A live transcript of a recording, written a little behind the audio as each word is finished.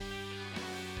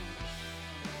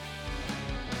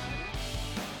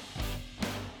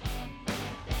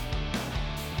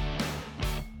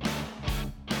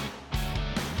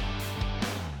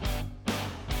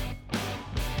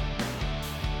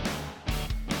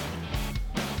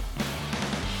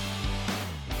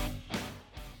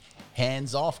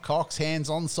Hands off, Cox, hands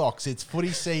on socks. It's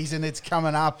footy season. It's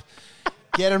coming up.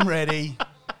 Get them ready.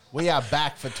 We are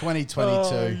back for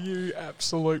 2022. Oh, you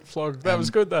absolute flog. That was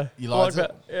good, though. You liked like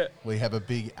it? that? Yeah. We have a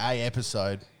big A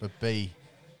episode, but B,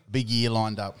 big year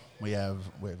lined up. We have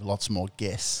lots more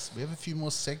guests. We have a few more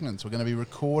segments. We're going to be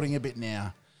recording a bit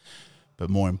now.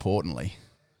 But more importantly,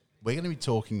 we're going to be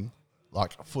talking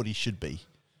like footy should be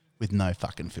with no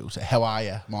fucking filter. How are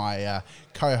you? My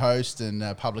co-host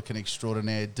and publican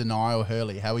extraordinaire, Denial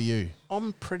Hurley. How are you?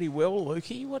 I'm pretty well,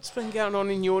 Lukey. What's been going on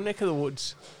in your neck of the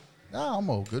woods? No, I'm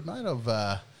all good, mate.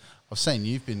 I've seen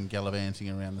you've been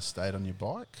gallivanting around the state on your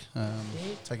bike,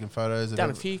 taking photos of Done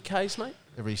a few Ks, mate.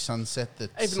 every sunset that.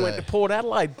 Even went to Port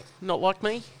Adelaide. Not like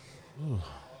me.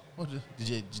 Did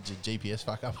your GPS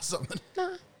fuck up or something?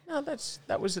 No,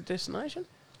 that was the destination.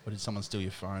 Or did someone steal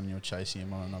your phone and you were chasing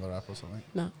him on another app or something?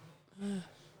 No.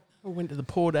 I went to the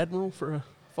Port Admiral for a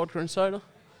vodka and soda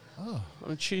Oh,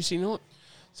 on a Tuesday night.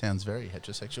 sounds very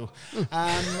heterosexual.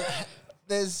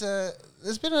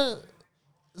 There's been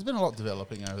a lot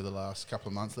developing over the last couple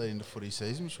of months leading to footy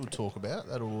season, which we'll talk about.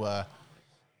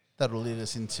 That'll lead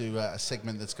us into a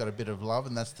segment that's got a bit of love,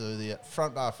 and that's the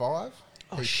front bar five.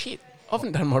 Oh, shit. I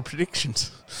haven't done my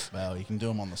predictions. Well, you can do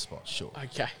them on the spot, sure.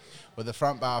 Okay. With the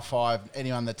front bar five,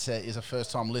 anyone that is a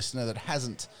first-time listener that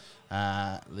hasn't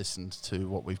listened to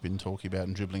what we've been talking about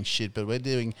and dribbling shit, but we're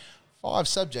doing 5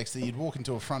 subjects that you'd walk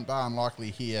into a front bar and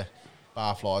likely hear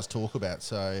barflies talk about.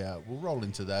 So we'll roll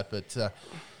into that. But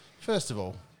first of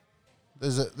all,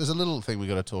 there's a little thing we've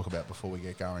got to talk about before we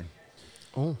get going.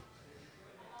 Oh.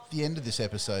 The end of this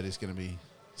episode is going to be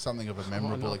something of a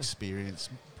memorable experience,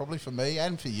 probably for me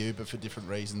and for you, but for different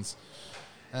reasons.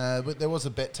 But there was a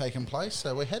bet taking place.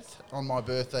 So we had, on my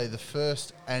birthday, the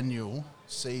first annual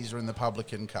Caesar and the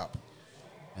Publican Cup.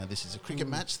 Now, this is a cricket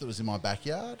match that was in my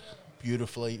backyard,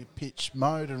 beautifully pitched,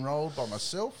 mowed and rolled by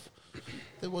myself.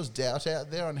 There was doubt out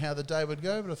there on how the day would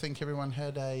go, but I think everyone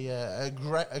had a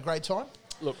great time.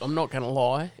 Look, I'm not going to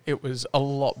lie. It was a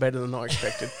lot better than I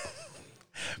expected.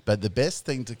 But the best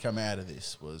thing to come out of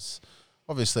this was,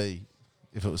 obviously,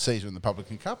 if it was Caesar and the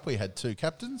Publican Cup, we had 2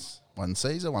 captains, one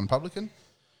Caesar, one Publican.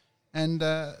 And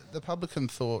the Publican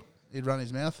thought he'd run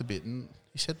his mouth a bit, and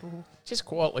he said, well, Just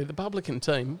quietly, the Publican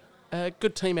team,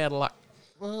 good team out of luck.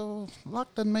 well,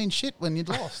 luck doesn't mean shit when you'd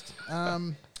lost.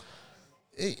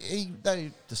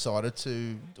 They decided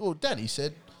to, or Danny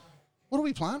said, what are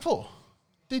we playing for?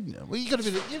 Didn't you? Well, you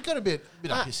got a bit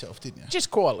up yourself, didn't you?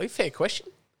 Just quietly, fair question.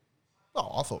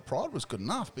 Oh, I thought pride was good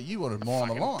enough, but you wanted more on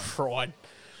the line.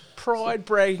 Pride,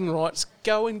 bragging rights,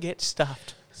 go and get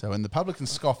stuffed. So when the Publican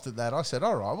scoffed at that, I said,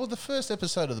 all right, well, the first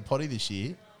episode of the potty this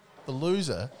year, the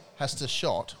loser has to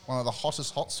shot one of the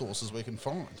hottest hot sauces we can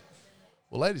find.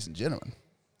 Well, ladies and gentlemen,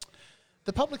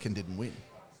 the Publican didn't win.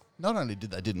 Not only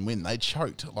did they didn't win, they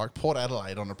choked like Port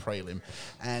Adelaide on a prelim.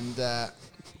 And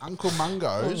Uncle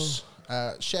Mungo's,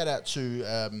 shout out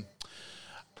to,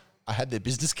 I had their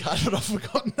business card, but I've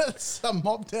forgotten it. Some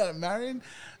mob down at Marion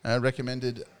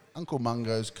recommended Uncle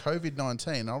Mungo's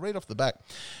COVID-19. I'll read off the back.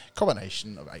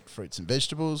 Combination of 8 fruits and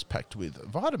vegetables packed with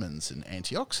vitamins and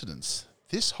antioxidants.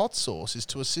 This hot sauce is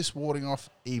to assist warding off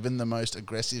even the most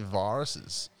aggressive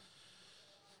viruses.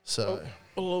 So,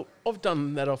 Well, I've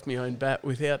done that off my own bat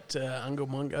without Uncle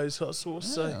Mungo's hot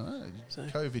sauce. I know.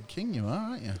 COVID king you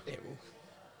are, aren't you? Yeah, well,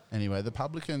 Anyway, the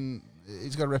Publican,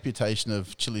 he's got a reputation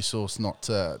of chili sauce not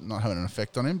having an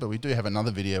effect on him, but we do have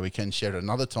another video we can share at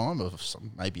another time of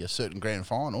maybe a certain grand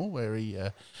final where he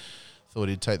thought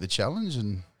he'd take the challenge,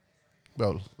 and,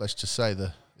 well, let's just say it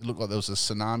looked like there was a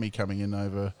tsunami coming in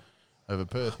over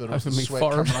Perth, but also sweat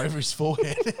coming over his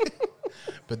forehead.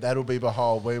 But that'll be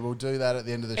behold. We will do that at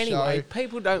the end of the show. anyway,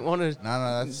 people don't want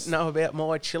to know about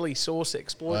my chili sauce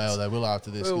exploits. Well, they will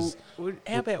after this. Well,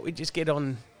 how about we just get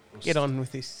on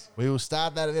with this? We will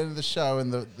start that at the end of the show,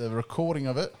 and the recording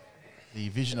of it, the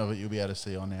vision of it, you'll be able to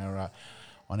see on our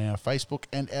Facebook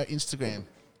and our Instagram.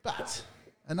 But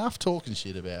enough talking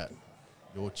shit about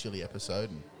your chilly episode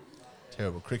and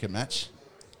terrible cricket match.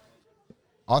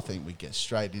 I think we get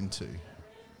straight into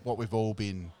what we've all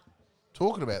been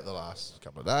talking about the last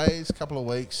couple of days, couple of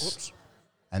weeks. Whoops.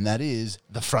 And that is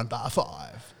the front bar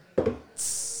 5.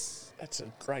 That's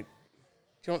a great...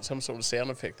 Do you want some sort of sound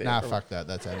effect there? Nah, fuck that.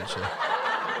 That's amateur.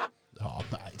 Oh,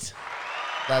 mate.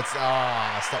 That's...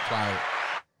 stop playing it.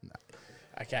 No.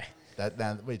 Okay.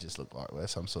 Now, we just look like we're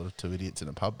some sort of 2 idiots in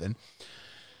a pub then.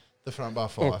 The front bar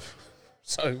 5. Oh,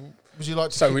 so Would you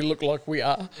like to we look like we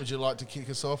are. Would you like to kick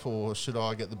us off, or should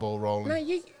I get the ball rolling? No,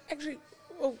 you actually...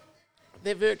 Well,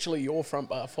 they're virtually your front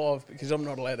bar 5 because I'm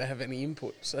not allowed to have any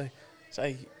input. So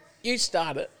you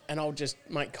start it and I'll just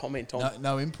make comment on it.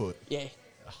 No input. Yeah.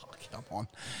 Oh, okay. jump on,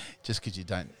 just because you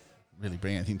don't really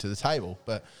bring anything to the table.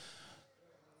 But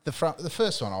the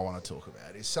first one I want to talk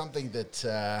about is something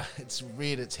that it's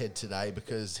reared its head today,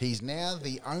 because he's now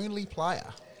the only player,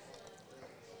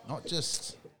 not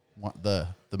just the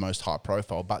most high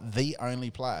profile, but the only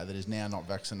player that is now not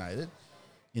vaccinated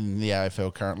in the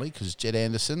AFL currently, because Jed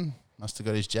Anderson must have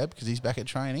got his jab because he's back at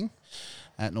training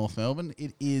at North Melbourne.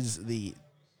 It is the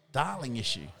Darling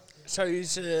issue. So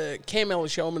is Cam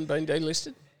Ellis-Shulman been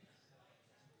delisted?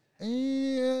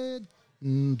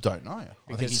 Don't know.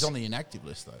 I think he's on the inactive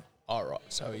list, though. Oh, right.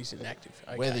 So he's inactive.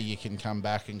 Okay. Whether you can come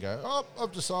back and go, oh,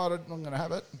 I've decided I'm going to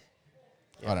have it,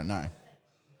 I don't know.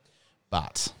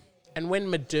 But... And when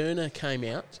Moderna came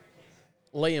out,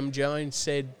 Liam Jones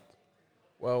said,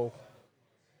 well,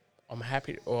 I'm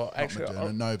happy... Or actually...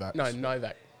 Moderna, Novak. No,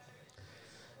 Novak.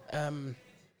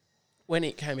 When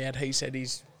it came out, he said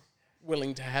he's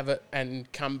willing to have it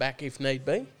and come back if need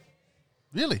be.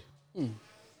 Really?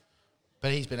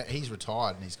 But he's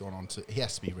retired and he's gone on to... He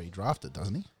has to be redrafted,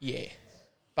 doesn't he? Yeah.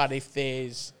 But if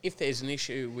there's an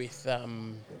issue with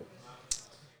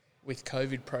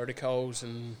COVID protocols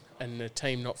and the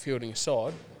team not fielding a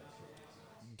side...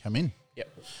 Come in. Yep,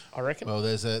 I reckon. Well,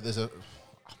 there's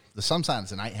some saying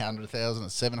it's an $800,000, a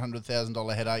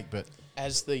 $700,000 headache, but...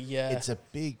 As the it's a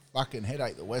big fucking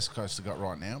headache the West Coast have got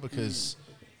right now, because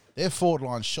their forward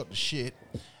line's shot to shit,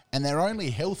 and their only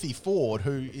healthy forward,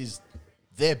 who is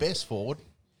their best forward,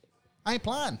 ain't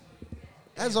playing.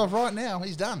 As of right now,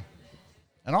 he's done.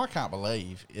 And I can't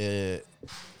believe... we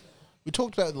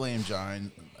talked about Liam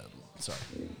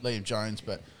Jones,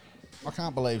 but I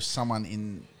can't believe someone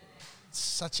in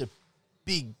such a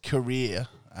big career...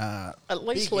 at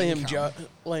least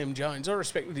Liam Jones, I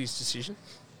respected his decision.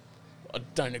 I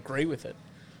don't agree with it,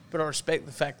 but I respect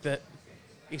the fact that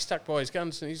he stuck by his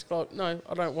guns and he's like, no,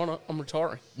 I don't want it, I'm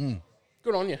retiring.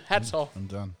 Good on you. Hats off. I'm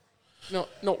done.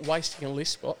 Not wasting a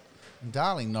list spot.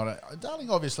 Darling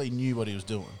obviously knew what he was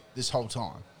doing this whole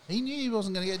time. He knew he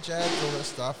wasn't going to get jabbed, all that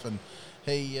stuff, and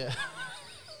he...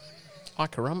 I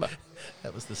caramba.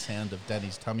 That was the sound of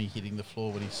Danny's tummy hitting the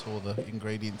floor when he saw the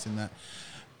ingredients in that.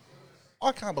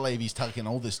 I can't believe he's taken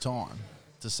all this time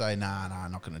to say, nah,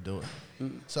 I'm not going to do it.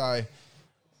 So...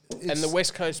 And the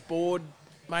West Coast board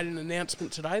made an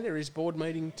announcement today. There is board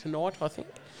meeting tonight, I think,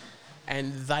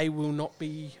 and they will not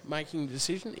be making a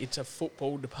decision. It's a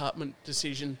football department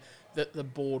decision that the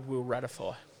board will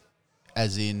ratify.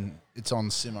 As in, it's on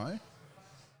Simo?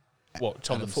 Well, it's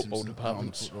on Adam the football Simpson, department.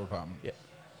 On the football department. Yeah.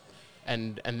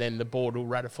 And then the board will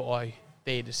ratify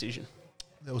their decision.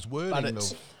 There was wording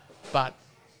But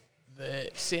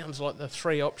it sounds like the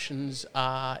three options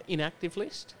are inactive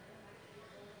list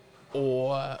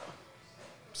or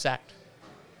sacked.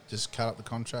 Just cut up the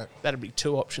contract. That'd be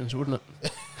two options, wouldn't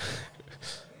it?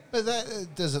 But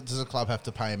does the club have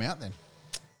to pay him out then?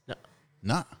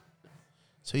 No.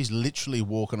 So he's literally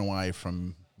walking away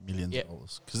from millions of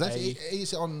dollars. Because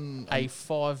he's on a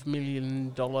 $5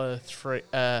 million He's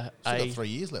got 3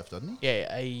 years left, doesn't he?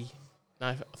 Yeah,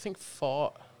 I think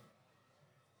five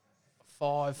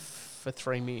for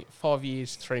 3 million. 5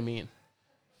 years, 3 million,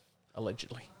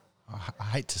 allegedly. I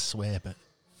hate to swear, but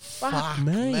Fuck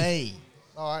me.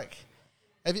 Like,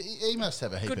 he must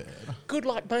have a heap of... Good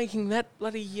luck making that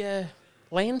bloody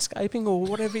landscaping or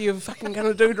whatever you're fucking going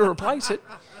to do to replace it,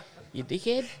 you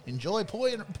dickhead. Enjoy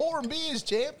pouring beers,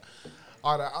 champ.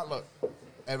 Look,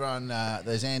 everyone,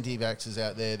 there's anti-vaxxers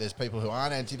out there. There's people who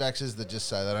aren't anti-vaxxers that just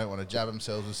say they don't want to jab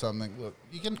themselves or something. Look,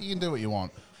 you can do what you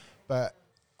want, but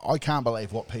I can't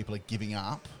believe what people are giving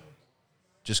up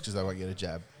just because they won't get a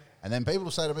jab. And then people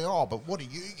will say to me, oh, but what are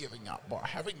you giving up by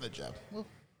having the jab? Well,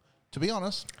 to be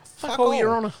honest, fuck all,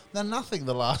 Your Honour. They're nothing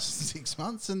the last 6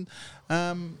 months, and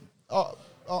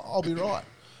I'll be right.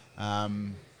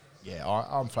 I'm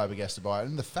flabbergasted by it.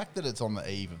 And the fact that it's on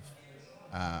the eve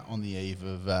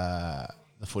of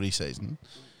the footy season,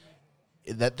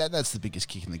 that's the biggest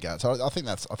kick in the gut. So I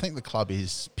think the club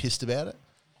is pissed about it.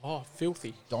 Oh,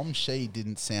 filthy. Dom Shee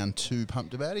didn't sound too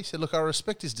pumped about it. He said, look, I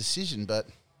respect his decision, but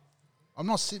I'm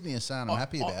not sitting here saying I'm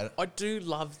happy about it. I do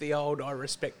love the old I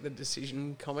respect the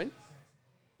decision comment.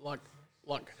 Like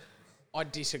I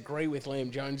disagree with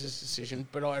Liam Jones's decision,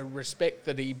 but I respect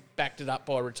that he backed it up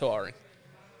by retiring.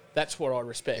 That's what I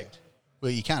respect.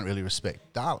 Well, you can't really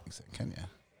respect Darlings then, can you?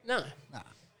 No.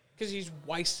 Because he's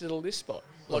wasted a list spot.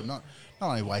 Well, not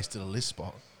only wasted a list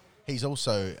spot, he's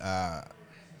also...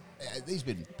 he's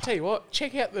been... Tell you what,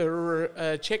 check out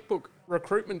the checkbook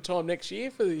recruitment time next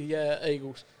year for the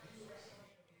Eagles.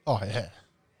 Oh, yeah.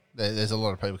 There's a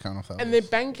lot of people coming off that. And they're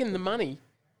banking the money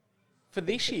for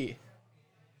this year.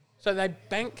 So they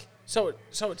bank... So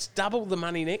it's double the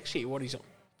money next year, what he's on.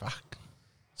 Fuck.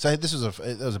 So this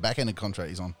was a back-ended contract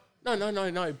he's on.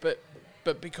 No.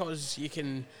 But because you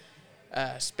can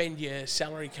spend your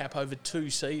salary cap over 2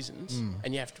 seasons,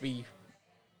 and you have to be.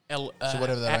 So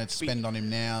whatever they don't spend on him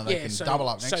now, they can double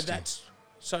up next year.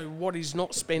 So what is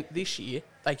not spent this year,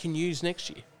 they can use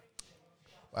next year.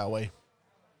 Wow,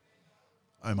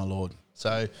 oh my Lord.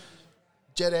 So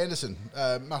Jed Anderson,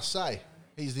 must say,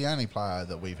 he's the only player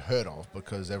that we've heard of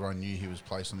because everyone knew he was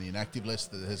placed on the inactive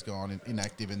list that has gone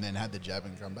inactive and then had the jab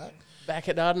and come back. Back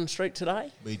at Arden Street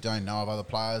today? We don't know of other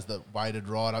players that waited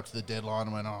right up to the deadline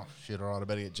and went, oh, shit, all right, I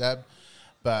better get jabbed.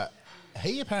 But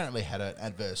he apparently had an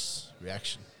adverse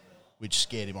reaction, which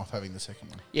scared him off having the second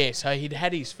one. Yeah, so he'd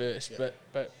had his first, but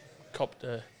copped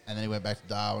a... And then he went back to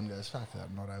Darwin and goes, fuck that,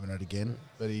 I'm not having it again.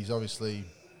 But he's obviously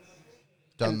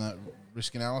done that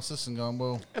risk analysis and gone,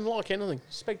 well... And like anything,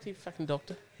 speak to your fucking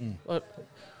doctor. Like,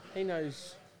 he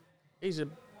knows he's a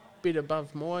bit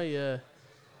above my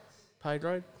pay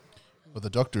grade. Well, the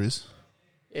doctor is?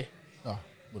 Yeah. Oh,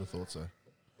 would have thought so.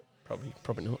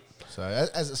 Probably not. So,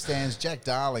 as it stands, Jack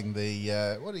Darling,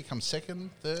 what did he come second,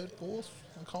 third, fourth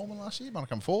on Coleman last year? Might have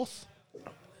come fourth?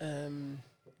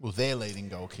 Well, their leading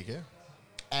goal kicker.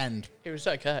 And... He was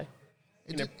okay.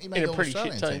 He made the pretty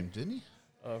Australian shit team, didn't he?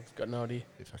 I've got no idea.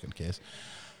 Who fucking cares?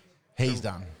 He's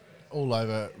done. All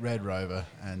over Red Rover.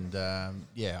 And, I'm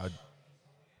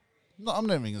not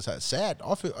even going to say it's sad.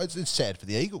 I feel it's sad for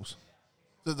the Eagles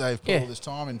that they've put all this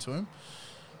time into him.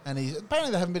 And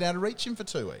apparently they haven't been able to reach him for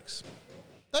 2 weeks.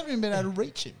 They haven't even been able to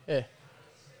reach him. Yeah.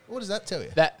 What does that tell you?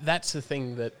 That's the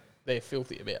thing that they're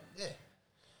filthy about. Yeah.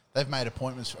 They've made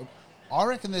appointments. I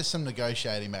reckon there's some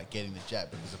negotiating about getting the jab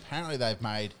because apparently they've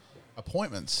made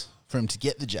appointments for him to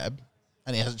get the jab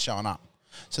and he hasn't shown up.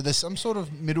 So there's some sort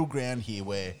of middle ground here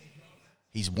where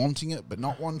he's wanting it but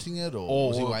not wanting it, or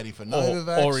was he waiting for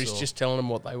Novavax? Or he's just telling them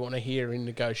what they want to hear in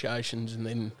negotiations and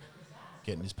then...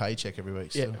 Getting his paycheck every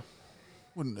week still.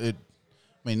 Yeah.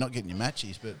 Not getting your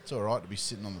matchies, but it's all right to be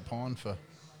sitting on the pine for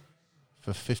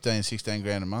 15, 16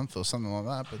 grand a month or something like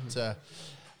that. But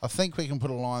I think we can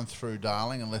put a line through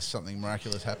Darling unless something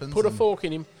miraculous happens. Put a fork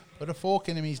in him. Put a fork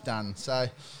in him, he's done. So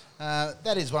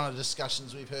that is one of the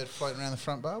discussions we've heard floating around the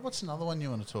front bar. What's another one you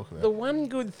want to talk about? The one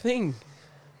good thing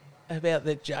about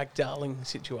that Jack Darling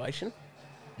situation,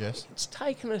 yes, it's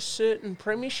taken a certain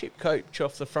premiership coach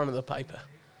off the front of the paper.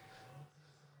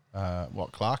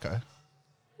 What, Clarko?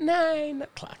 No,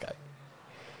 not Clarko.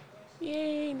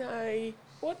 Yeah, no.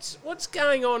 What's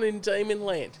going on in Demon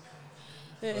Land?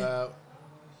 I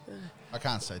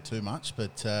can't say too much,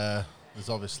 but there's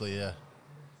obviously a...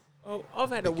 Oh,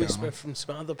 I've had a whisper from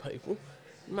some other people.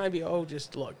 Maybe I'll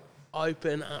just,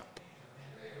 open up.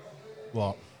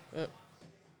 What?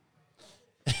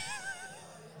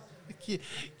 Can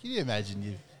you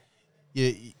imagine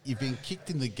you've been kicked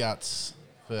in the guts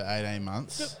for 18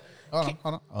 months?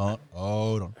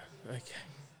 Hold on. Okay.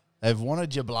 They've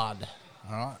wanted your blood,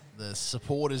 all right? The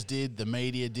supporters did, the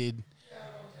media did.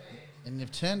 And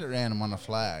you've turned it around and won a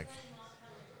flag.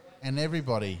 And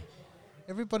everybody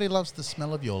loves the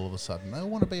smell of you all of a sudden. They all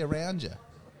want to be around you.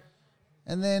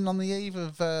 And then on the eve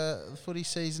of the footy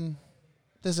season,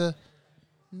 there's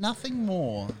nothing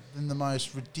more than the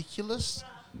most ridiculous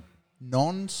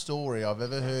non-story I've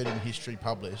ever heard in history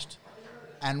published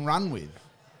and run with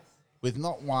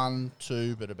not 1,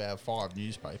 2, but about 5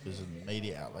 newspapers and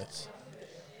media outlets.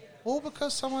 All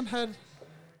because someone had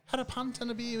a punt and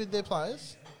a beer with their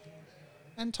players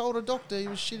and told a doctor he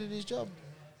was shit at his job.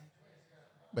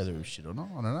 Whether it was shit or not,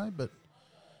 I don't know, but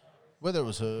whether it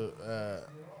was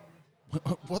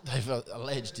what they've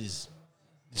alleged is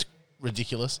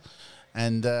ridiculous.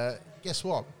 And guess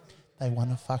what? They won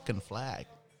a fucking flag.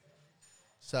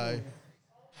 So,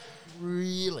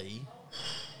 really,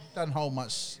 doesn't hold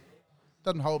much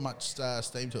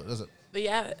steam to it, does it? The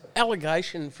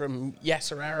allegation from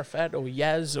Yasser Arafat or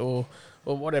Yaz or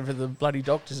whatever the bloody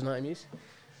doctor's name is,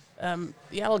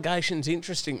 the allegation's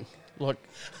interesting. Like,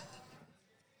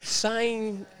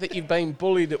 saying that you've been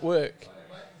bullied at work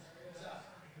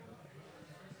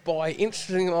by,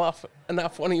 interesting enough,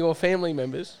 one of your family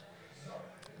members.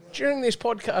 During this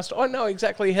podcast, I know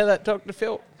exactly how that doctor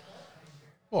felt.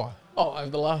 Why? Oh, over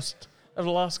the last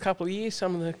couple of years,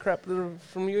 some of the crap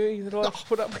from you that I've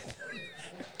put up with.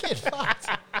 Get fucked.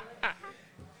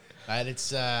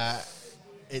 Mate, yeah,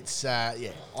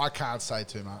 I can't say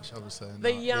too much, obviously.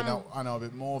 I know a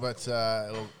bit more, but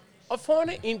I find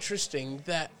it interesting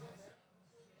that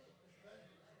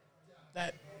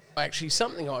actually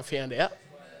something I found out,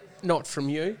 not from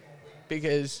you,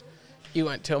 because you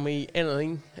won't tell me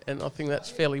anything, and I think that's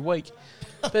fairly weak.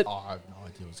 But I have no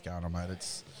idea what's going on, mate.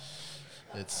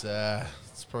 It's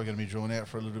probably going to be drawn out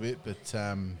for a little bit, but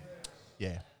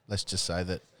yeah, let's just say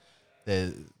that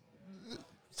there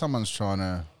someone's trying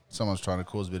to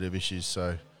cause a bit of issues,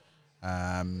 so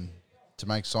to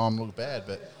make Simon look bad,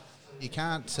 but you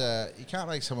can't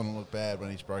make someone look bad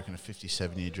when he's broken a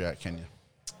 57-year drought, can you?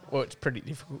 Well, it's pretty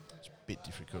difficult. It's a bit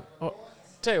difficult.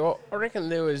 Tell you what, I reckon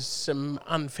there was some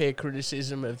unfair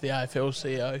criticism of the AFL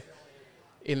CEO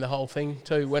in the whole thing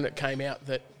too when it came out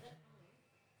that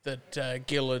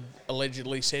Gill had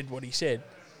allegedly said what he said.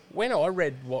 When I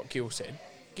read what Gill said,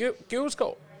 Gill's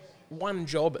got one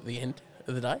job at the end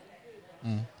of the day,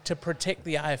 to protect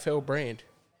the AFL brand.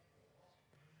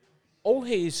 All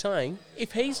he is saying,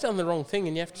 if he's done the wrong thing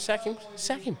and you have to sack him,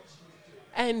 sack him.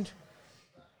 And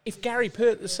if Gary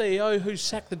Pert, the CEO who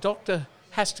sacked the doctor,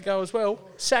 has to go as well,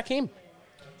 sack him.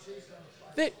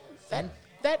 That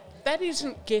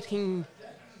isn't getting,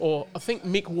 or I think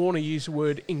Mick Warner used the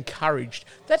word encouraged.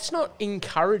 That's not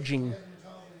encouraging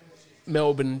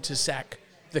Melbourne to sack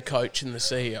the coach and the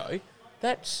CEO.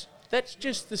 That's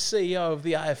just the CEO of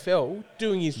the AFL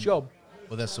doing his job.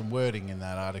 Well, there's some wording in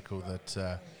that article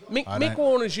that Mick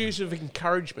Warner's use of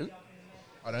encouragement.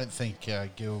 I don't think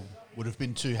Gill would have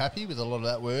been too happy with a lot of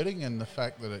that wording and the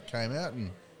fact that it came out.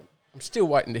 And I'm still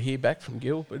waiting to hear back from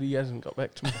Gill, but he hasn't got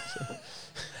back to me. So.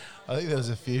 I think there was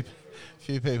a few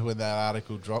people when that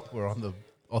article dropped were on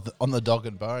the dog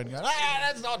and bone going,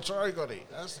 that's not true, Gotti.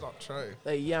 That's not true.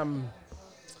 They do you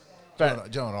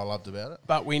know what I loved about it?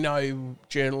 But we know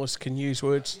journalists can use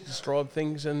words to describe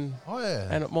things, and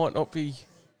and it might not be.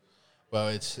 Well,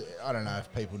 I don't know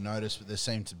if people noticed, but there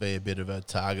seemed to be a bit of a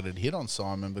targeted hit on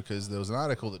Simon because there was an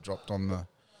article that dropped on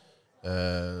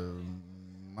the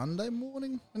Monday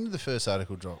morning. When did the first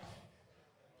article drop?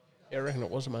 Yeah, I reckon it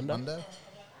was a Monday.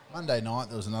 Monday night,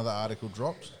 there was another article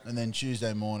dropped, and then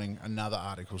Tuesday morning, another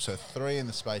article. So 3 in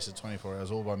the space of 24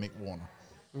 hours, all by Mick Warner.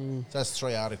 So that's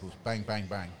 3 articles, bang, bang,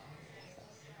 bang,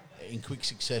 in quick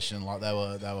succession, like they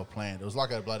were planned. It was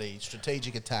like a bloody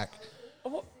strategic attack.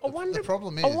 I wonder. The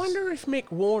problem is, I wonder if Mick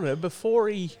Warner, before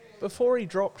he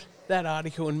dropped that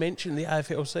article and mentioned the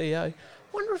AFL CEO, I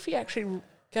wonder if he actually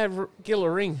gave Gill a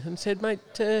ring and said, "Mate,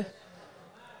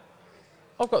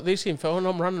 I've got this info and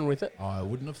I'm running with it." I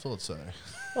wouldn't have thought so.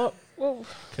 Well,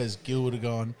 because Gill would have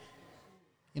gone,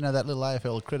 that little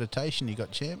AFL accreditation you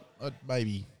got, champ. I'd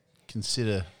maybe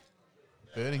consider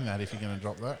burning that if you're going to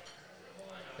drop that.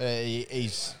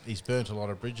 He's burnt a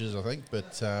lot of bridges, I think,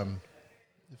 but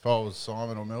if I was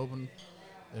Simon or Melbourne,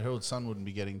 the Herald Sun wouldn't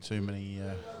be getting too many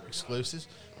exclusives.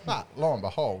 But lo and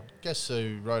behold, guess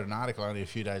who wrote an article only a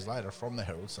few days later from the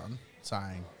Herald Sun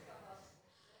saying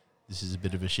this is a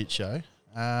bit of a shit show?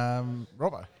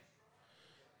 Robbo,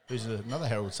 who's another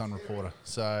Herald Sun reporter.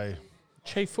 So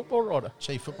Chief football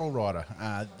writer.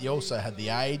 You also had The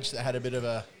Age that had a bit of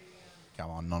a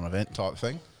non-event type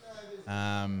thing.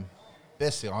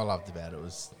 Best thing I loved about it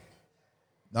was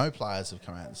no players have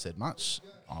come out and said much.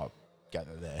 I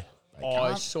gather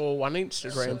I saw one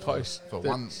Instagram post for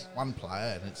one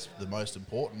player, and it's the most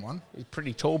important one. He's a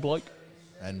pretty tall bloke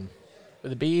and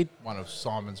with a beard. One of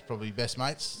Simon's probably best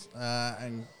mates,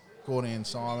 and Gordy and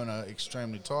Simon are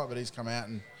extremely tight. But he's come out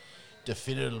and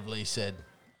definitively said,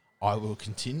 "I will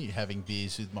continue having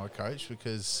beers with my coach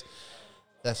because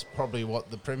that's probably what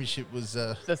the premiership was."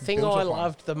 The thing I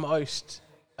loved the most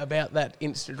about that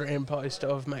Instagram post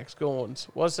of Max Gawn's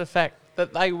was the fact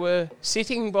that they were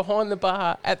sitting behind the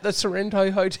bar at the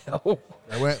Sorrento Hotel.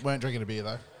 They weren't drinking a beer,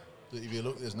 though. If you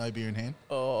look, there's no beer in hand.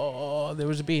 Oh, there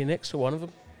was a beer next to one of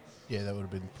them. Yeah, that would have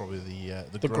been probably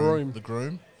the groom. The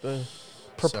groom. The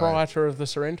proprietor of the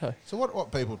Sorrento. So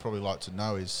what people would probably like to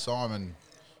know is Simon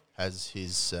has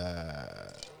his...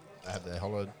 have their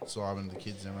holiday... Simon and the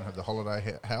kids have the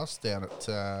holiday house down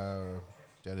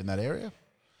in that area.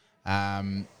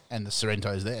 And the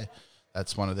Sorrento's there.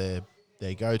 That's one of their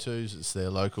go-tos. It's their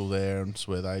local there, and it's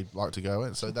where they like to go.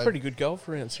 And so pretty good golf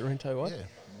around Sorrento, right? Yeah,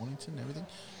 Mornington, everything.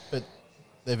 But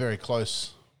they're very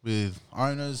close with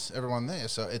owners, everyone there.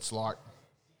 So it's like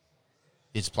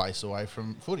it's place away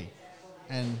from footy,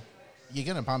 and you're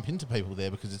going to bump into people there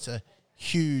because it's a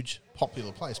huge,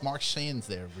 popular place. Mike Sheehan's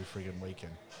there every friggin'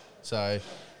 weekend. So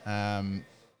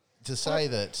to say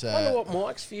that... I wonder what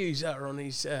Mike's views are on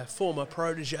his former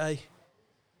protege.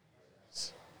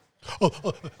 I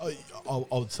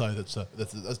would say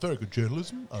that's very good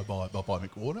journalism by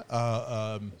Mick Warner.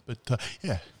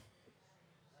 Yeah.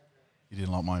 You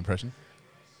didn't like my impression?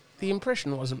 The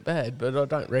impression wasn't bad, but I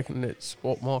don't reckon it's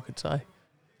what Mike would say.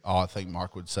 Oh, I think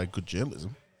Mike would say good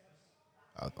journalism.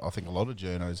 I think a lot of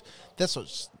journos... That's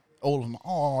what all of them...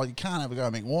 Oh, you can't have a go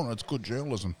at Mick Warner. It's good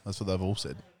journalism. That's what they've all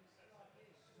said.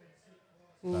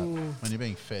 But when you're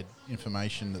being fed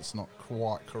information that's not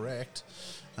quite correct,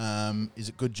 is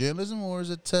it good journalism or is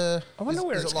it? I wonder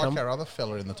where is it's it like come. our other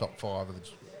fella in the top 5 of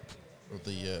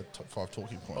the top 5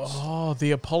 talking points? Oh,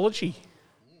 the apology.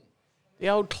 The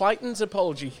old Clayton's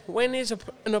apology. When is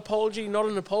an apology not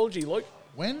an apology, Luke?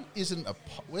 When is an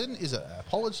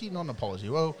apology not an apology?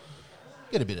 Well,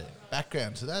 get a bit of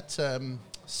background to that.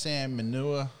 Sam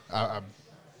Manure,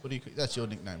 that's your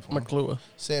nickname for him. McClure.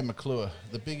 Sam McClure,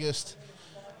 the biggest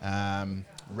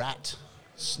rat,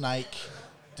 snake,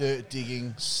 dirt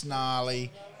digging,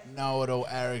 snarly, know-it-all,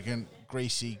 arrogant,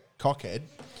 greasy cockhead,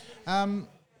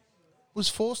 was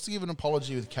forced to give an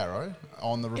apology with Caro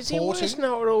on the reporting. Is he worse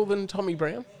know-it-all than Tommy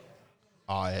Brown?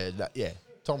 I heard that, yeah.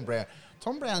 Tom Brown.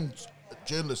 Tom Brown's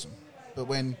journalism, but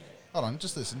when, hold on,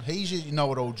 just listen. He's your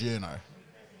know-it-all journo.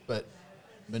 But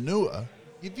Manure,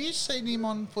 have you seen him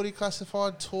on Footy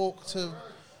Classified talk to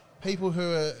people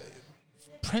who are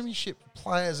premiership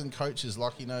players and coaches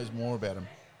like he knows more about them?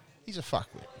 He's a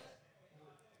fuckwit.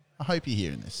 I hope you're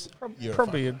hearing this. You're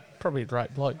Probably a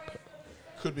great bloke. But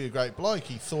could be a great bloke.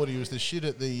 He thought he was the shit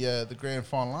at the grand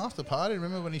final after party.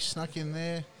 Remember when he snuck in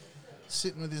there,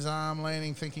 sitting with his arm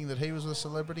leaning, thinking that he was a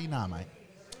celebrity? Nah, mate,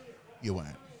 you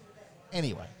weren't.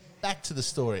 Anyway, back to the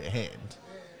story at hand.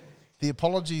 The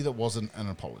apology that wasn't an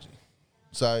apology.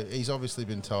 So he's obviously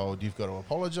been told you've got to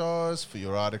apologise for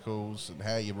your articles and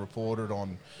how you reported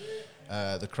on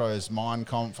the Crows Mind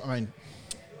Conf. I mean,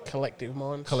 Collective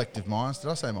Minds. Collective Minds.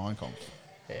 Did I say Mind Conf?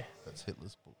 Yeah. That's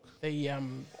Hitler's book. The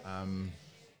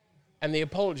and the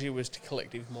apology was to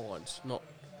Collective Minds, not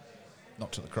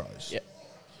to the Crows. Yeah.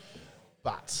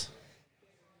 But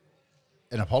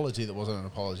an apology that wasn't an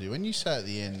apology. When you say at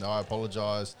the end, I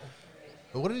apologise.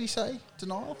 But what did he say?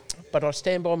 Denial? But I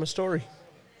stand by my story.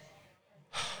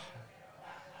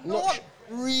 Not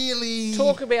really.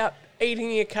 Talk about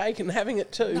eating your cake and having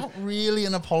it too. Not really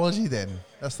an apology then.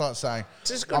 That's like saying,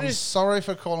 It's as good I'm as- sorry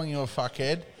for calling you a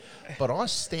fuckhead, but I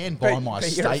stand by my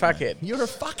but you're a statement. fuckhead. You're a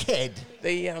fuckhead.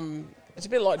 It's a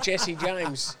bit like Jesse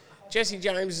James. Jesse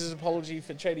James's apology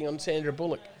for cheating on Sandra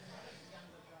Bullock.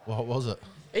 What was it?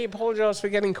 He apologised for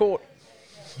getting caught.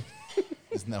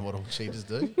 Isn't that what all cheaters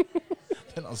do?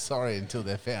 They're not sorry until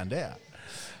they're found out.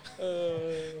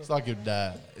 It's like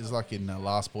in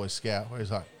Last Boy Scout where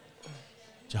he's like,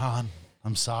 John,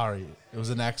 I'm sorry. It was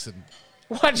an accident.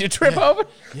 Why'd you trip over?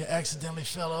 You accidentally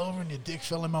fell over and your dick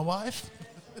fell in my wife.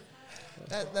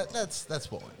 That's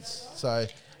points. So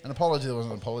an apology that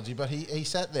wasn't an apology, but he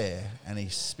sat there and he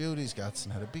spilled his guts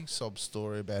and had a big sob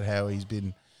story about how he's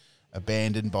been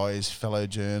abandoned by his fellow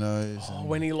journos. Oh,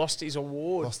 when he lost his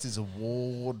award. That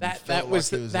was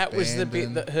the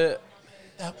bit that hurt.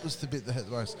 That was the bit that hurt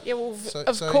the most. Yeah, well,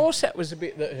 of course that was the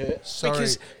bit that hurt. Sorry.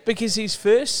 Because his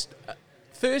first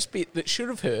bit that should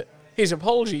have hurt, his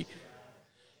apology,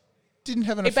 didn't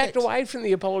have an he effect. backed away from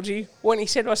the apology when he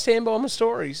said, I stand by my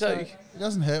story. So it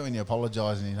doesn't hurt when you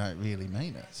apologise and you don't really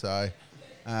mean it. So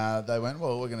they went,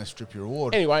 well, we're going to strip your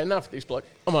award. anyway, enough of this bloke.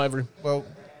 I'm over him. Well,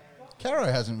 Caro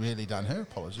hasn't really done her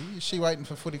apology. Is she waiting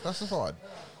for Footy Classified?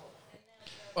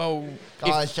 Oh,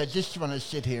 Guys, I just want to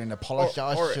sit here and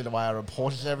apologise Or- for the way I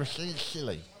reported everything. It's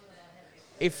silly.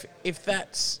 if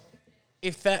that's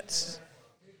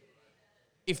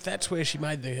where she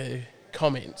made the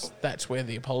comments, that's where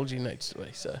the apology needs to be.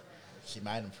 So, She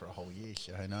made them for a whole year,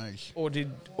 so who knows? or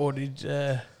did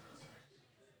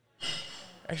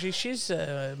actually she's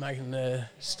making a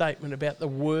statement about the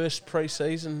worst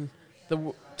pre-season,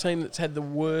 team that's had the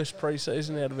worst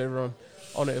pre-season out of everyone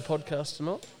on her podcast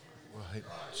tonight. Well,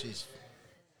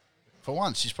 for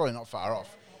once, she's probably not far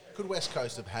off. Could West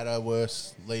Coast have had a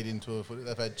worse lead into a footy?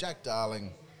 They've had Jack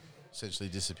Darling essentially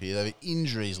disappear. They've had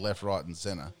injuries left, right and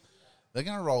centre. They're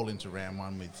going to roll into round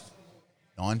one with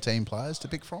 19 players to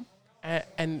pick from.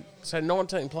 And so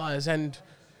 19 players, and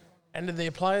are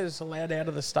their players allowed out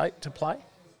of the state to play?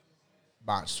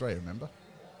 March 3, remember?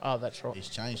 Oh, that's right. He's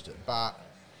changed it. But,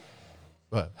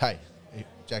 well, hey,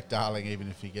 Jack Darling, even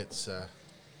if he gets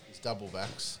his double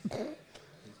vax,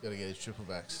 he's got to get his triple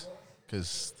vax.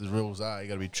 Because the rules are you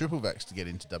got to be triple vaxxed to get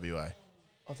into WA,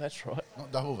 Oh, that's right. not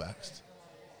double vaxxed.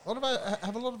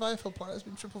 Have a lot of AFL players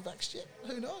been triple vaxxed yet?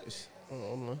 Who knows?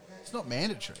 Oh, no. It's not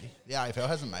mandatory. The AFL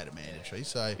hasn't made it mandatory,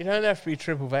 so You don't have to be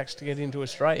triple vax to get into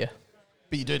Australia.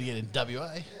 but you do to get into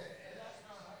WA.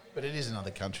 But it is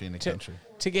another country in the country.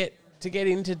 To get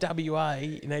into WA,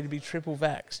 you need to be triple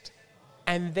vaxxed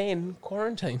and then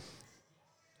quarantine.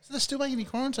 So they're still making you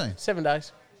quarantine. 7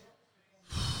 days.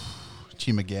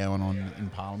 Jim McGowan in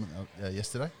Parliament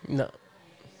yesterday, No.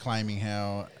 claiming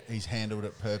how he's handled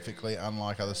it perfectly,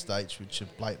 unlike other states which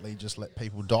have blatantly just let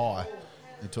people die.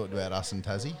 He talked about us and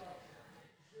Tassie.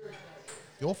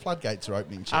 Your floodgates are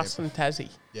opening, champ. Us and Tassie.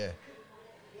 Yeah.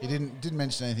 He didn't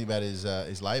mention anything about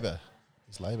his Labor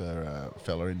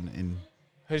fella in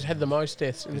Who's had the most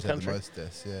deaths in the who's had country? the most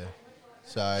deaths. Yeah.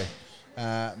 So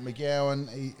McGowan,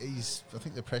 he's I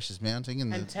think the pressure's mounting,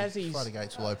 and the Tassie's-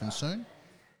 floodgates will open soon.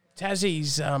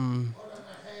 Tassie's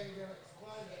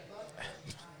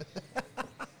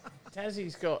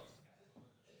Tassie's got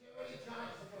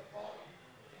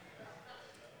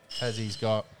Tassie's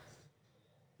got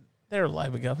they're a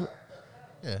Labor government.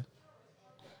 yeah.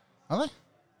 Are they?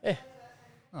 Yeah.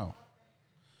 Oh.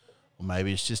 Well,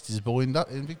 maybe it's just his boy in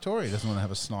Victoria. He doesn't want to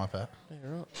have a sniper. Yeah,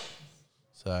 right.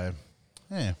 So,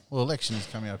 yeah. Well, election is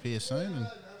coming up here soon, and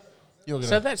you're going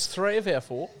So to... that's 3 of our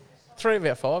 4. 3 of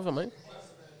our 5, I mean.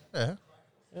 Yeah.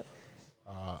 Yep.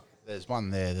 There's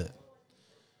one there that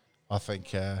I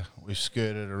think we've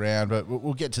skirted around, but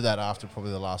we'll get to that after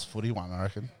probably the last footy one, I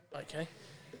reckon. Okay.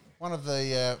 One of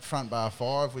the front bar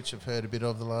 5, which I've heard a bit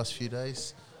of the last few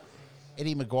days,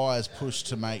 Eddie Maguire's push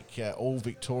to make all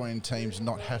Victorian teams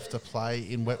not have to play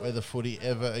in wet weather footy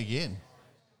ever again,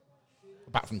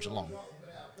 apart from Geelong.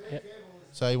 Yep.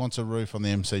 So he wants a roof on the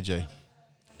MCG.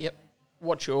 Yep.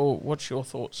 What's your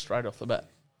thoughts straight off the bat?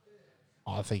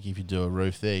 I think if you do a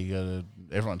roof there,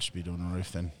 everyone should be doing a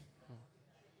roof then.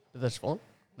 But that's fine.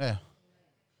 Yeah.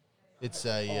 It's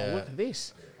a... Look at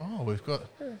this. we've got...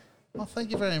 Oh,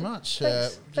 thank you very much.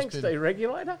 Thanks,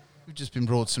 deregulator. We've just been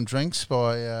brought some drinks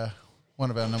by one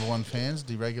of our number one fans,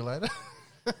 Deregulator.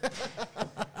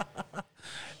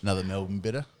 Another Melbourne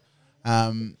bitter.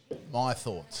 My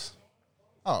thoughts.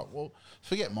 Oh, well,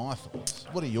 forget my thoughts.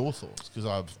 What are your thoughts? Because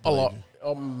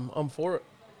I'm for it.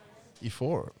 you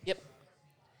for it. Yep.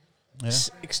 Yeah.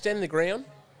 Extend the ground.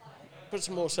 Put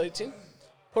some more seats in.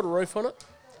 Put a roof on it.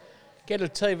 Get a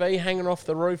TV hanging off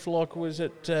the roof like was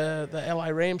at the LA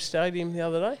Rams Stadium the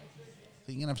other day. I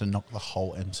think you're going to have to knock the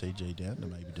whole MCG down to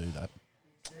maybe do that.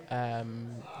 I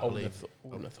wouldn't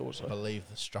have thought so. I believe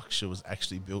the structure was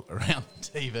actually built around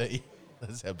the TV.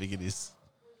 That's how big it is.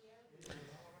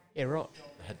 Yeah, right.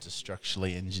 They had to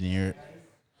structurally engineer it.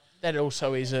 That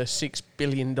also is a $6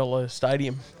 billion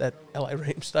stadium, that LA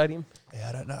Rams Stadium. Yeah,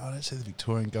 I don't know. I don't see the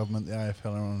Victorian government, the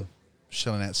AFL, are on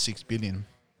shelling out $6 billion.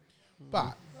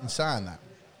 But in saying that,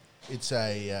 it's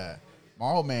a... my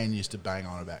old man used to bang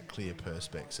on about clear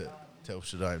perspex at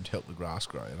Telstra Dome to help the grass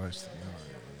grow. And I used to think,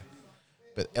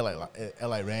 But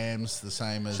LA Rams, the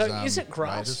same as... So is it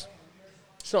grass? Raiders.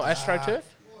 It's not AstroTurf?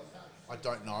 I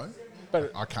don't know.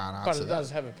 But I can't But answer it that.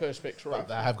 does have a Perspex roof. But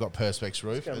they have got perspex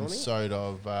roof, going and on here? so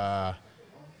does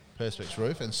perspex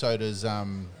roof, and so does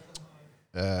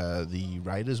the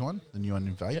Raiders one, the new one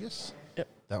in Vegas. Yep.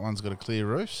 That one's got a clear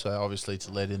roof, so obviously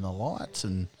to let in the lights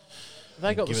and Have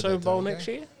they got the give it Super that Bowl day next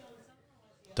year?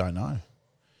 don't know.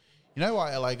 You know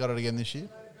why LA got it again this year?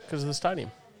 Because of the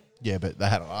stadium. Yeah, but they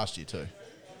had it last year too.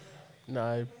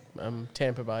 No,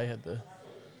 Tampa Bay had the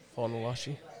final last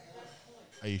year.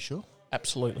 Are you sure?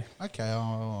 Absolutely. Okay,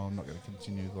 I'm not going to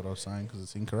continue with what I was saying because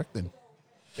it's incorrect then.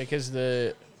 Because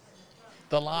the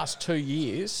last 2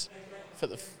 years,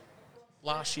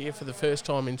 last year for the first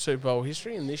time in Super Bowl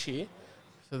history, and this year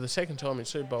for the second time in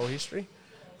Super Bowl history,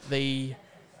 the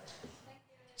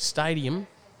stadium's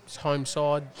home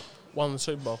side won the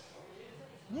Super Bowl.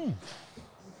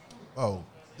 Oh,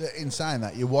 in saying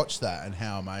that, you watched that and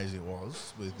how amazing it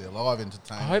was with their live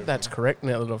entertainment. I hope that's correct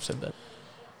now that I've said that.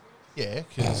 Yeah,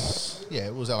 because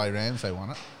it was LA Rams, they won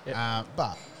it. Yep.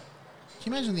 But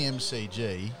can you imagine the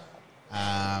MCG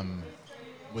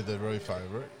with the roof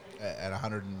over it at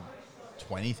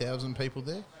 120,000 people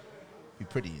there? Be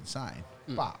pretty insane.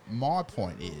 But my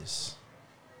point is,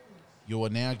 you are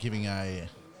now giving a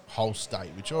whole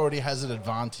state, which already has an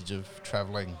advantage of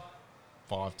travelling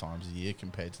 5 times a year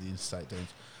compared to the interstate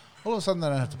teams. All of a sudden, they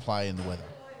don't have to play in the weather.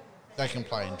 They can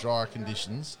play in drier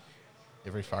conditions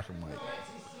every fucking week.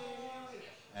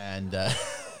 And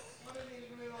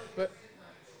But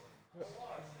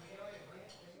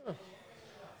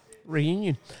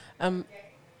reunion.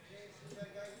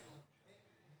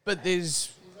 But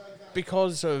there's,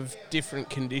 because of different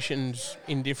conditions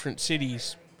in different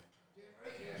cities,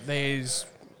 there's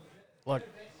like,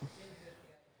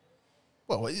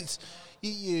 well, it's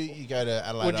you go to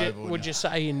Adelaide Oval. would you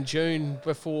say in June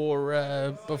before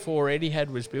Etihad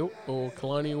was built, or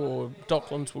Colonial, or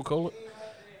Docklands we'll call it,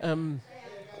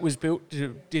 was built,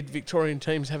 did Victorian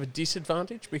teams have a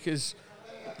disadvantage because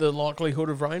the likelihood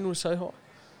of rain was so high?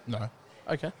 No.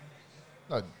 Okay.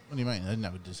 No, what do you mean? They didn't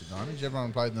have a disadvantage.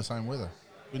 Everyone played in the same weather.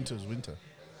 Winter was winter.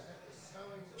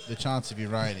 The chance of it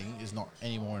raining is not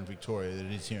any more in Victoria than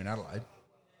it is here in Adelaide.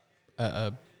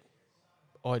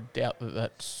 I doubt that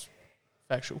that's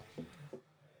factual.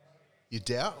 You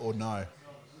doubt or no?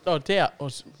 Oh, doubt.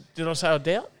 Did I say I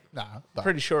doubt? No, but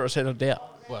Pretty sure I said I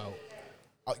doubt. well,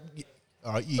 all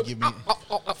right. You give me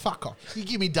fuck off. You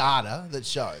give me data that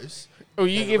shows. Or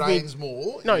you that give it me rains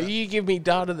more. No, you know. you give me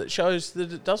data that shows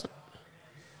that it doesn't.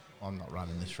 I'm not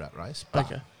running this rat race. But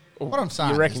Okay. What I'm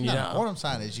saying You reckon is, you no, are? what I'm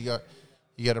saying is, you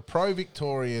got a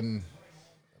pro-Victorian,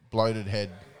 bloated head,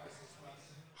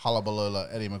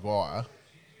 hullabaloola Eddie Maguire,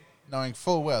 knowing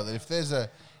full well that if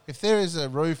there is a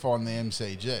roof on the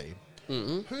MCG,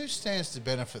 who stands to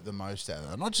benefit the most out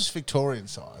of that? Not just Victorian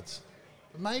sides,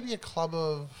 but maybe a club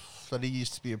that he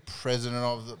used to be a president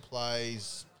of that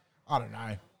plays, I don't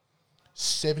know,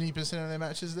 70% of their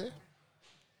matches there.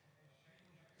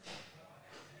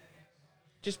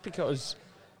 Just because,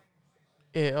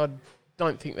 I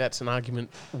don't think that's an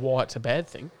argument why it's a bad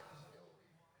thing.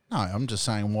 No, I'm just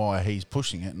saying why he's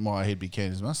pushing it and why he'd be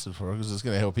keen as mustard for it, because it's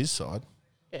going to help his side.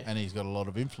 Yeah. And he's got a lot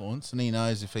of influence, and he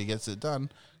knows if he gets it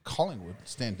done, Collingwood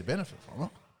stand to benefit from it,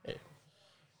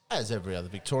 Yeah. as every other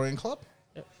Victorian club.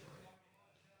 Yep.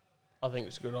 I think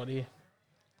it's a good idea.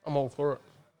 I'm all for it.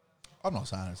 I'm not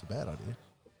saying it's a bad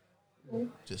idea.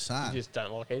 Just saying. I just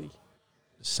don't like Eddie.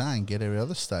 Just saying, get every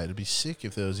other state. It'd be sick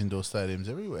if there was indoor stadiums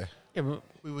everywhere. Yeah,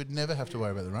 We would never have to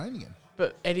worry about the rain again.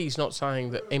 but Eddie's not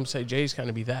saying that MCG is going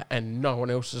to be that and no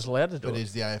one else is allowed to do But it.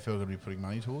 is the AFL going to be putting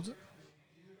money towards it?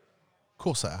 Of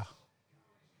course they are.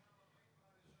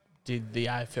 Did the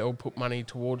AFL put money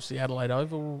towards the Adelaide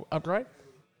Oval upgrade?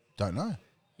 Don't know.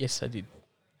 Yes, they did.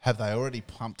 Have they already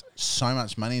pumped so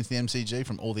much money into the MCG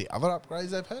from all the other upgrades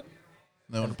they've had?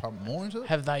 They want to pump more into it?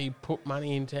 Have they put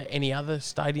money into any other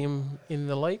stadium in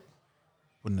the league?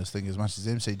 Wouldn't just think as much as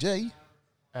MCG.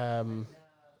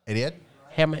 Etihad?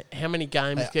 How many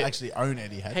games They get... actually own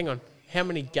Etihad. Hang on. How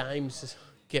many games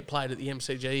get played at the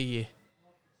MCG a year?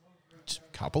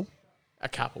 Couple. A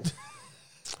couple.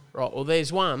 Right, well,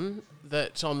 there's one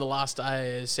that's on the last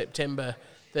day of September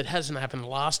that hasn't happened the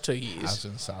last 2 years. I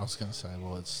was going to say,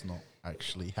 well, it's not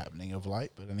actually happening of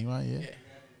late, but anyway, yeah.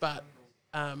 But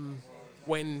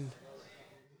when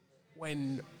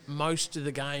most of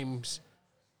the games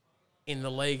in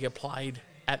the league are played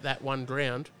at that one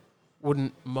ground,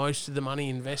 wouldn't most of the money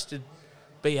invested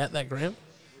be at that ground?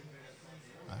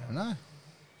 I don't know.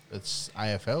 It's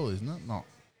AFL, isn't it?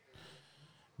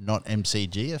 Not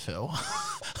MCGFL.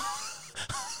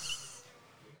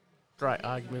 Great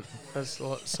argument. That's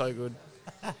so good.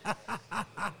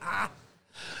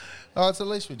 Oh, it's at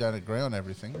least we don't agree on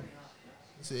everything.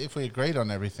 So if we agreed on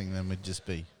everything, then we'd just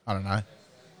be, I don't know,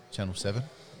 Channel 7,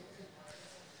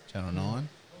 Channel 9.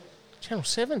 Channel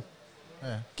 7.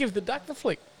 Yeah. Give the duck the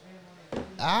flick.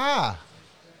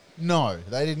 No,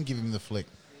 they didn't give him the flick.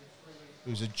 It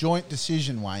was a joint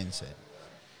decision, Wayne said.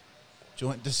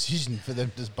 Joint decision for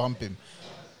them to bump him.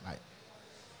 Mate,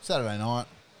 Saturday night,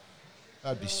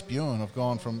 I'd be spewing. I've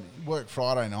gone from work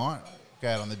Friday night, go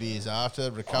out on the beers after,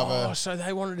 recover. Oh, so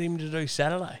they wanted him to do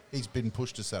Saturday. He's been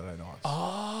pushed to Saturday nights.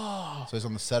 Oh. So he's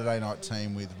on the Saturday night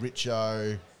team with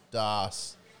Richo,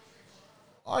 Das.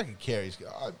 I could care.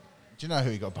 Do you know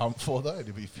who he got bumped for, though?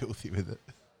 To be filthy with it.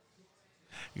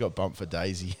 He got bumped for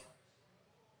Daisy. So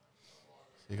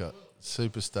you got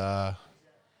Superstar.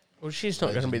 Well, she's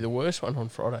not going to be the worst one on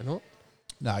Friday night.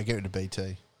 No, get rid of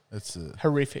BT. That's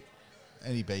Horrific.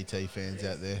 any BT fans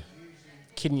out there.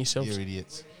 Kidding yourselves. You're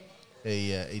idiots.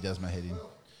 He does my head in.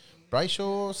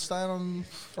 Brayshaw staying on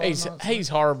Friday nights? He's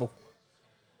horrible.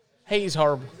 He's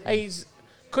horrible. He's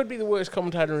could be the worst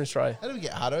commentator in Australia. How do we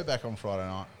get Hutto back on Friday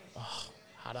night?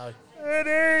 Hutto.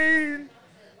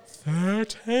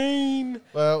 13.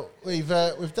 Well, we've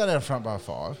done our front bar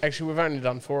 5. Actually, we've only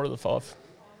done 4 of the 5.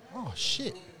 Oh,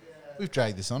 shit. We've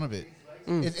dragged this on a bit.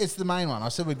 It's the main one. I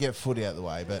said we'd get footy out of the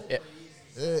way, but Yep.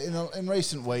 in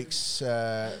recent weeks,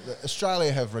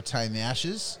 Australia have retained the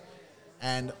Ashes,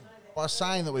 and by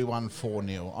saying that we won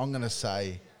 4-0, I'm going to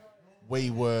say we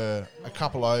were a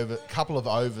couple of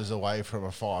overs away from a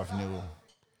 5-0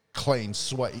 clean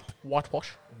sweep.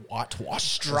 Whitewash. Drubbing,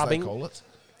 as they call it.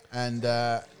 And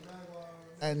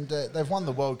they've won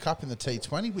the World Cup in the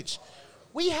T20, which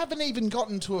we haven't even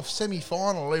gotten to a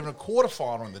semi-final or even a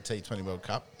quarter-final in the T20 World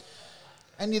Cup.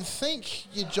 And you'd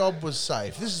think your job was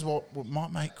safe. This is what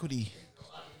might make Goody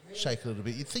shake a little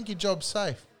bit. You'd think your job's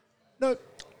safe. No.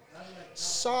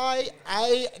 Sayonara.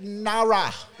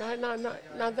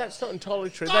 No, that's not entirely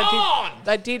true. Gone!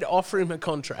 They did offer him a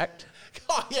contract.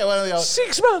 Oh, yeah, well,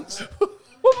 6 months.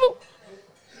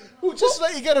 We'll just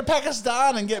let you go to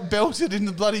Pakistan and get belted in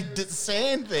the bloody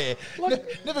sand there.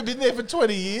 Never been there for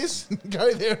 20 years.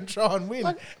 Go there and try and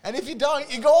win. And if you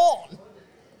don't, you're gone.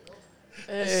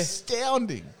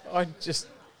 Astounding. I just...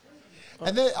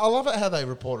 And then I love it how they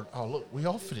reported, oh, look, we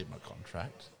offered him a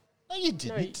contract. No, you No,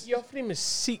 didn't. you offered him a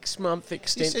 6-month You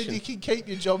extension. said you could keep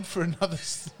your job for another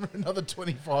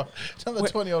 25, another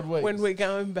 20 odd weeks. When we're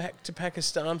going back to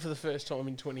Pakistan for the first time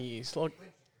in 20 years. Like,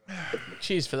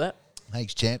 cheers for that.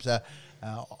 Thanks, champs. I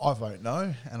vote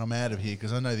no, and I'm out of here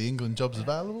because I know the England job's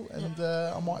available, and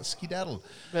I might skedaddle.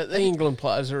 But the England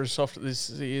players are as soft as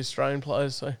the Australian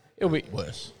players, so it'll be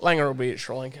Worse. Langer will be at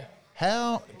Sri Lanka.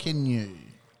 How can you?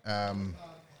 I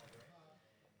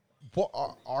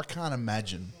can't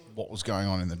imagine what was going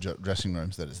on in the dressing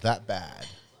rooms that it's that bad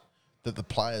that the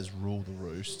players rule the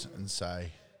roost and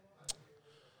say,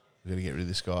 "We've got to get rid of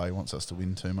this guy. He wants us to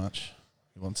win too much.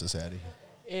 He wants us out of here."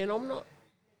 And I'm not.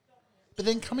 But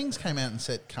then Cummins came out and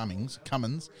said, Cummins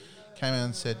came out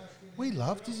and said, "We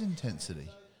loved his intensity.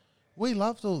 We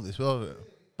loved all this. Well,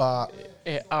 but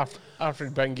Yeah, after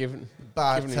he'd been given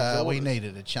his we orders.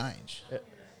 needed a change." Yeah.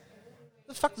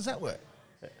 The fuck does that work?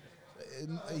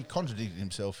 He contradicted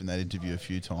himself in that interview a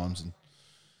few times, and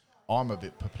I'm a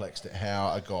bit perplexed at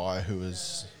how a guy who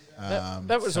was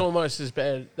That was almost as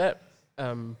bad. That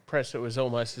presser was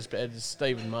almost as bad as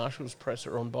Stephen Marshall's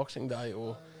presser on Boxing Day,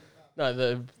 or no,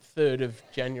 the 3rd of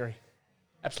January.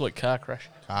 Absolute car crash.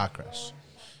 car crash.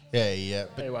 Yeah.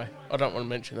 But Anyway, I don't want to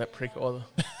mention that prick either.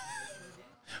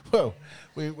 well,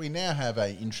 we now have a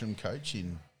interim coach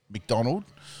in McDonald,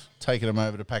 taking him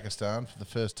over to Pakistan for the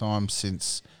first time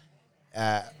since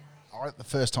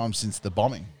the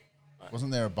bombing.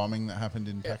 Wasn't there a bombing that happened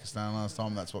in Pakistan last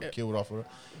time? That's what killed off.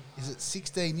 Is it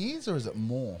 16 years or is it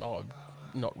more? Oh,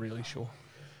 I'm not really sure.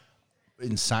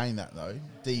 In saying that, though,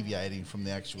 deviating from the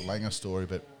actual Langer story,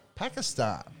 but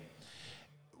Pakistan,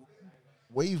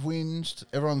 everyone's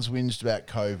whinged about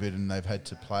COVID and they've had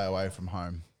to play away from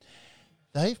home.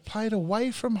 They've played away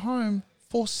from home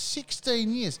for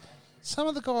 16 years. Some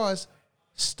of the guys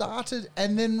started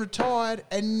and then retired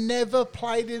and never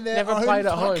played in their own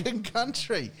fucking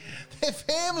country. Their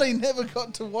family never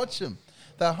got to watch them.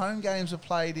 Their home games are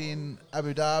played in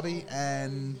Abu Dhabi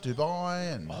and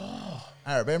Dubai and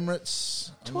Arab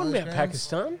Emirates. Talking about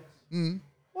Pakistan,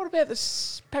 what about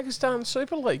the Pakistan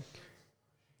Super League?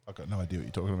 I've got no idea what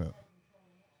you're talking about.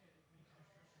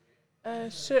 A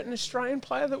certain Australian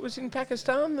player that was in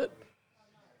Pakistan that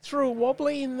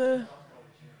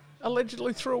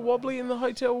allegedly threw a wobbly in the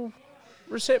hotel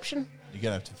reception, You're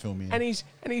going to have to fill me in.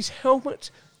 and his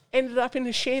helmet ended up in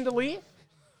a chandelier.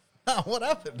 What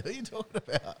happened? Who are you talking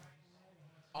about?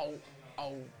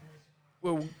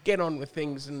 We'll get on with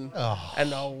things and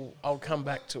I'll come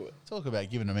back to it. Talk about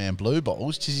giving a man blue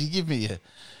balls. Because you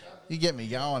get me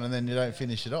going and then you don't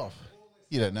finish it off.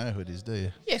 You don't know who it is, do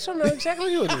you? Yes, I know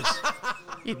exactly who it is.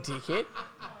 You dickhead.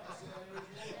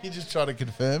 You just try to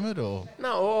confirm it, or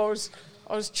No,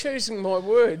 I was choosing my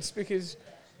words because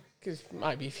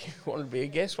maybe if you wanted to be a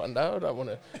guest one day, I don't want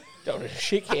to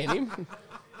shit-can him.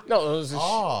 Not that I was just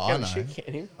going to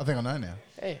shit-can him. I think I know now.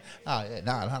 Yeah. Oh yeah,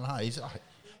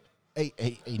 no.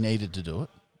 He needed to do it.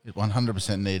 It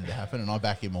 100% needed to happen, and I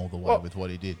back him all the way with what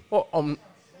he did. Well,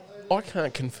 I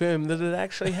can't confirm that it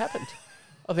actually happened.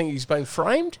 I think he's been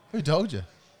framed. Who told you?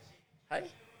 Hey,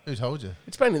 Who told you?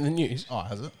 it's been in the news. Oh,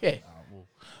 has it? Yeah. Well,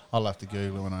 I'll have to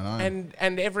Google it when I know.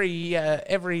 And every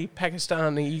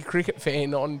Pakistani cricket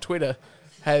fan on Twitter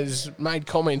has made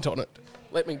comment on it.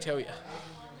 Let me tell you.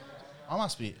 I'm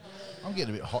getting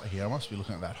a bit hot here. I must be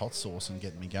looking at that hot sauce and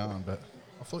getting me going, but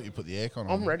I thought you put the aircon on.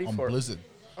 I'm ready on for Blizzard.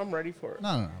 it. I'm ready for it.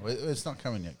 No, it's not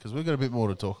coming yet because we've got a bit more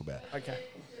to talk about. Okay.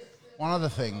 One of the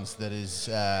things that is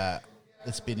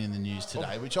that's been in the news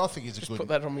today, which I think is a good. Put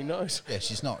that on my nose. Yeah,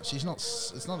 she's not. It's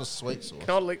not a sweet sauce. Can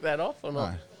I lick that off or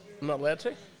not? No. I'm not allowed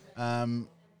to.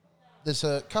 There's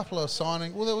a couple of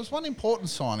signing. Well, there was one important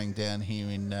signing down here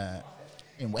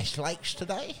in West Lakes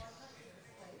today.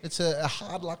 It's a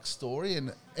hard luck story,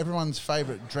 and everyone's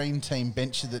favourite dream team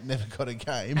bencher that never got a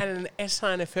game. And an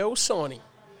SNFL signing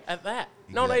at that.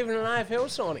 Not Exactly. even an AFL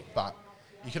signing. But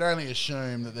you can only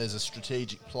assume that there's a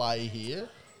strategic play here.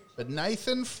 But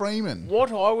Nathan Freeman.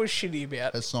 What I was shitty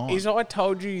about Has signed. is I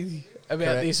told you about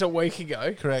Correct. this a week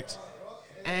ago, Correct.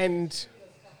 and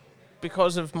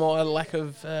because of my lack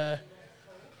of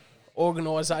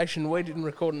organisation, we didn't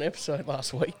record an episode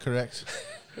last week. Correct.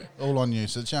 All on you.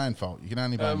 So it's your own fault. You can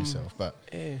only blame yourself. But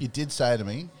you did say to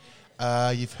me,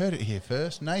 you've heard it here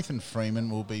first. Nathan Freeman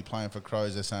will be playing for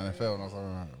Crows SNFL. And I was like,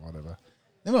 oh, whatever.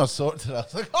 Then when I saw it today, I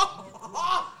was like,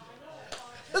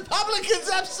 the publicans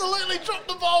absolutely dropped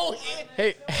the ball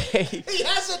here. He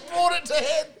hasn't brought it to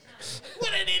head.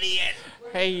 What an idiot.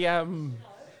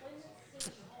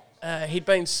 He'd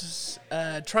been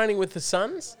training with the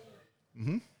Suns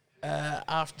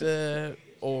after,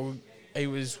 or he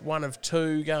was one of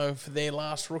two going for their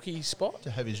last rookie spot.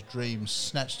 To have his dreams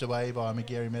snatched away by a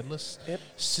McGarry medalist. Yep.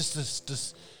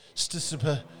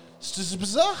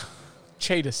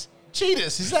 Cheetahs.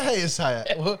 Cheetahs, is that how you say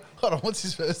it? Hold on, what's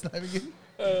his first name again?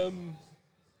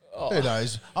 Who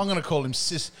knows? I'm going to call him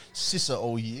Sissa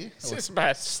all year.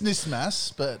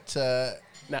 Snismas, but...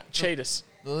 Cheetahs.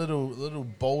 The little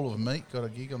bowl of meat got a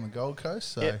gig on the Gold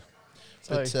Coast, so... Yep.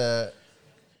 But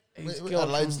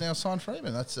Adelaide's now signed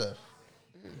Freeman. That's a...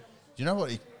 Do you know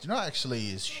what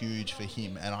actually is huge for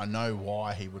him, and I know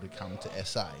why he would have come to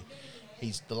SA?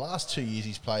 The last 2 years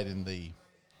he's played in the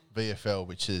VFL,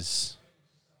 which is...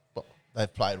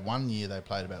 They've played 1 year, they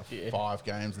played about 5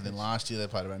 games, and then last year they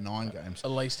played about 9 games.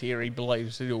 At least here he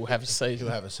believes that he'll have a season.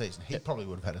 He'll have a season. He probably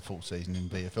would have had a full season in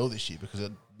VFL this year because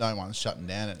no one's shutting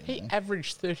down anymore. He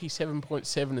averaged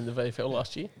 37.7 in the VFL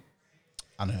last year.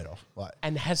 Unheard of.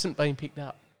 And hasn't been picked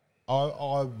up.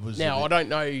 I was... Now, I don't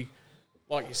know,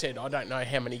 like you said, I don't know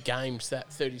how many games that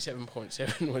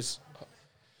 37.7 was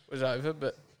over,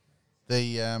 but...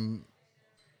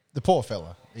 The poor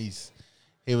fella, he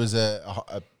was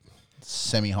a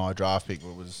semi-high draft pick.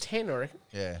 What was 10, I reckon.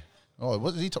 Yeah. Oh,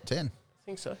 was he top 10? I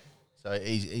think so. So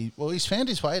he's found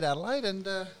his way at Adelaide, and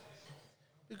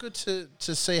be good to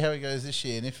see how he goes this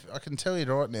year. And if I can tell you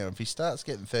right now, if he starts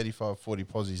getting 35, 40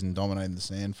 posies and dominating the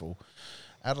Sandful,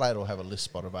 Adelaide will have a list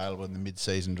spot available in the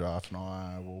mid-season draft, and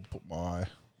I will put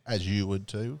as you would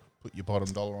too, put your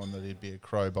bottom dollar on that he'd be a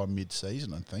Crow by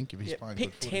mid-season. I think if he's playing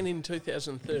good picked 10 in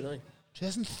 2013.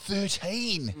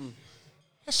 2013.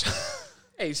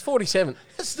 Yeah, he's 47.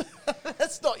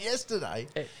 That's not yesterday.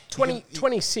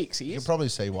 26 he You is. can probably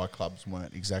see why clubs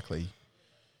weren't exactly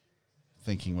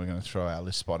thinking we're going to throw our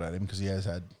list spot at him, because he has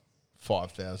had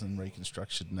 5,000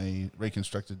 reconstructed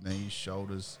knees,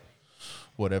 shoulders,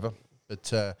 whatever.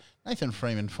 But Nathan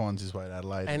Freeman finds his way to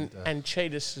Adelaide. And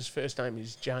Cheetah's first name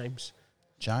is James.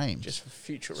 James. Just for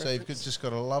future so reference. you've just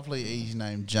got a lovely, easy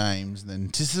name, James.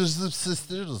 Then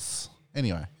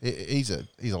anyway, he's a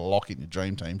lock in your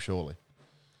dream team, surely.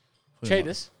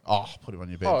 Cheetahs? Put him on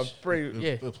your bench.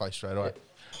 We'll play straight away.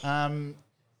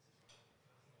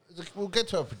 We'll get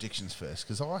to our predictions first,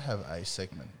 because I have a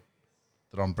segment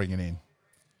that I'm bringing in.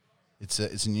 It's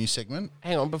a new segment.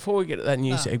 Hang on, before we get to that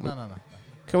new segment, No.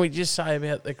 can we just say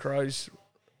about the Crows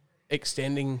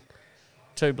extending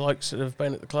 2 blokes that have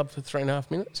been at the club for 3.5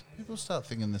 minutes? People start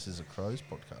thinking this is a Crows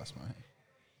podcast, mate.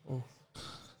 Oh.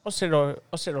 I said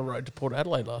I rode to Port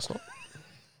Adelaide last night.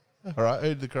 All right, who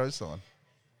did the Crows sign?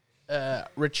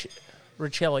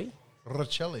 Richelli.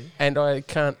 Richelli? And I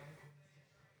can't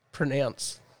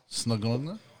pronounce.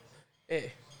 Snuggling? Yeah.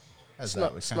 How's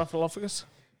that? Snuffleupagus?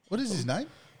 What is his name?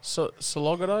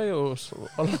 Sologado or...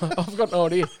 I've got no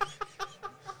idea.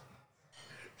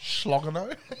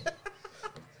 Schlogano?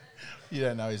 You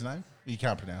don't know his name? You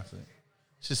can't pronounce it.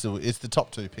 It's the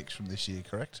top 2 picks from this year,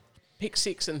 correct? Pick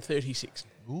 6 and 36.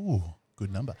 Ooh,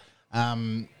 good number.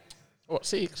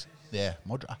 6? Yeah,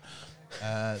 Modra.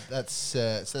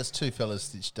 That's 2 fellas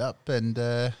stitched up, and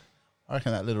I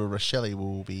reckon that little Rochelle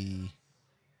will be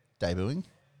debuting.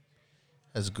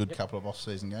 Has a good couple of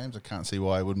off-season games. I can't see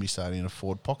why he wouldn't be starting in a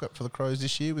forward pocket for the Crows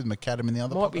this year with McAdam in the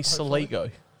other pocket. Might be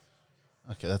Soligo.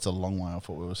 Okay, that's a long way off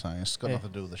what we were saying. It's got nothing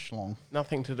to do with a schlong.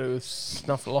 Nothing to do with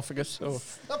Snuffleupagus or...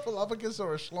 Snuffleupagus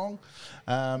or a schlong.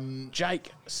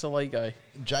 Jake Soligo.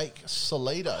 Jake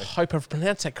Solido. Hope I've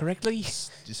pronounced that correctly.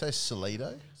 Did you say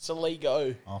Solido?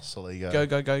 Soligo. Oh,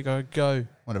 Soligo. Go.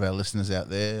 One of our listeners out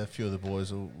there, a few of the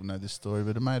boys will know this story,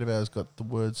 but a mate of ours got the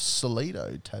word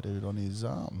Solido tattooed on his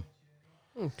arm.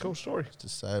 Cool story. To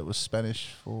say it was Spanish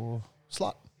for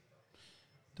slut.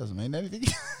 Doesn't mean anything.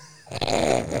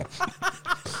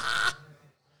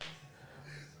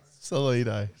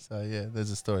 Solido. So, yeah, there's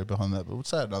a story behind that, but we'll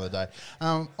say it another day.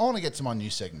 I want to get to my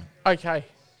new segment. Okay.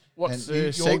 What's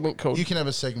the segment called? You can have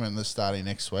a segment that's starting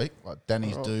next week, like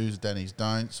Danny's Do's, Danny's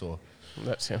Don'ts, or...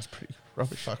 That sounds pretty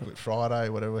rubbish. Fuck it Friday,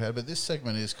 whatever we had. But this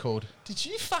segment is called, Did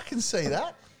You Fucking See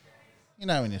That? You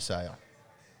know when you say,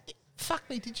 fuck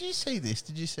me, did you see this?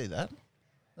 Did you see that?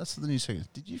 That's the new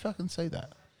segment. Did you fucking see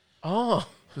that? Oh.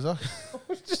 Because I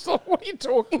was just like, what are you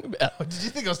talking about? Did you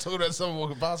think I was talking about someone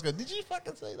walking past going, did you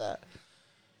fucking see that?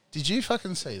 Did you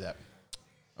fucking see that?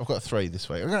 I've got 3 this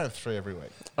week. I'm going to have 3 every week.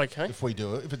 Okay. If we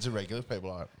do it, if it's a regular, if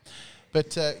people like it.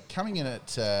 But coming in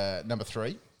at number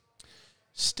 3,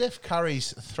 Steph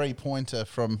Curry's 3-pointer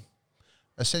from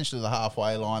essentially the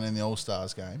halfway line in the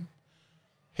All-Stars game.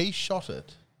 He shot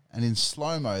it, and in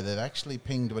slow-mo, they've actually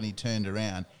pinged when he turned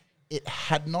around. It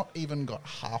had not even got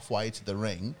halfway to the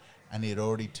ring, and he had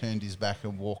already turned his back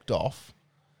and walked off.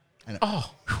 And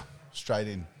straight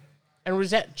in. And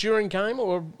was that during game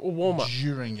or warm-up?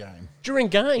 During game. During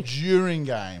game? During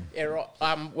game. Yeah, right.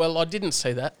 Well, I didn't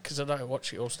see that because I don't watch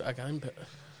the All-Star game, but...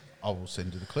 I will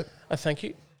send you the clip. Thank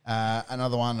you.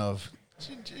 Another one of...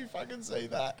 Did you fucking see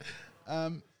that?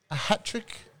 A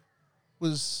hat-trick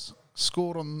was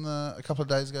scored on a couple of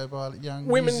days ago by young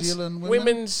New Zealand women.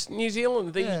 Women's New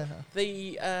Zealand.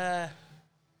 The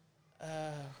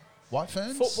White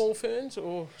Ferns? Football Ferns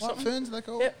or White something? Ferns, they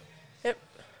call Yep.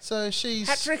 So she's...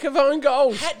 Hat-trick of own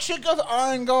goals. Hat-trick of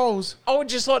own goals. I would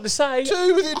just like to say...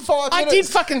 2 within 5 minutes. I did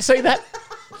fucking see that.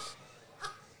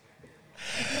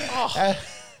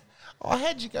 I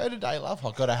had you go today, love.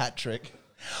 I got a hat-trick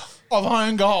of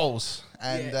own goals.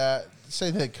 And see,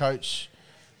 the coach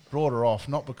brought her off,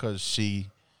 not because she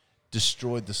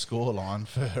destroyed the scoreline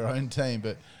for her own team,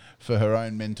 but for her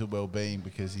own mental well-being,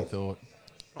 because he thought...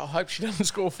 I hope she doesn't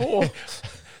score 4.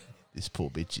 This poor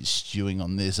bitch is stewing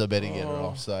on this. I better get her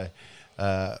off. So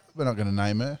we're not going to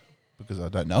name her because I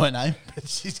don't know her name, but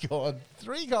she's got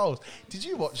 3 goals. Did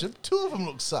you watch them? 2 of them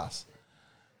look sus.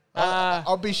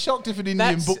 I'd be shocked if an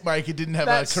Indian bookmaker didn't have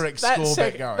a correct score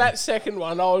bet going. That second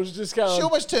one, I was just going... She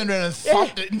almost turned around and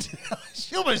thumped it.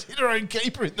 She almost hit her own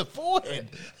keeper in the forehead.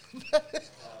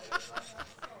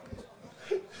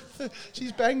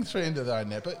 She's banged 3 into the own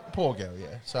net, but poor girl,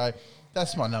 yeah. So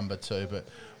that's my number 2, but...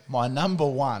 My number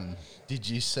 1, did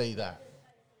you see that?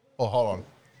 Oh, hold on.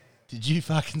 Did you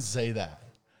fucking see that?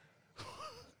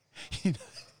 you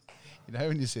know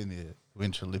when you see in the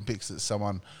Winter Olympics that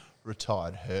someone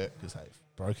retired hurt because they've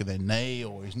broken their knee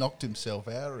or he's knocked himself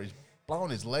out or he's blown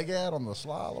his leg out on the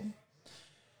slalom?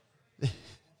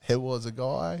 There was a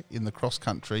guy in the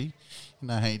cross-country, you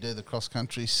know how you do the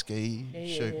cross-country ski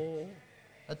shoot,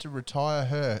 had to retire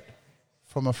hurt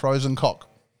from a frozen cock.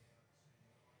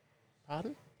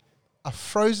 Pardon? A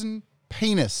frozen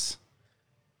penis.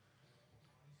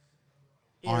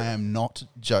 Yeah. I am not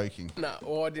joking.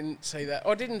 No, I didn't see that.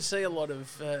 I didn't see a lot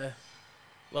of the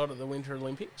Winter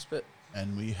Olympics, but...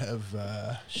 And we have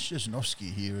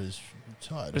Szczesnowski here is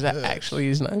retired. Was that actually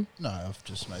his name? No, I've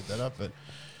just made that up, but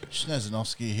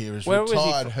Szczesnowski here is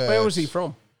retired hurt. Where was he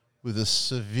from? With a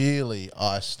severely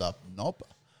iced up knob.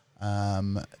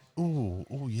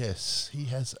 Yes, he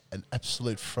has an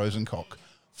absolute frozen cock.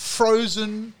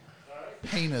 Frozen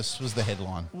penis was the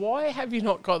headline. Why have you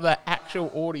not got that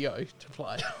actual audio to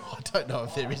play? I don't know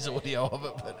if there is audio of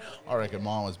it, but I reckon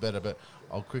mine was better. But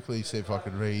I'll quickly see if I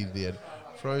can read the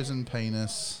frozen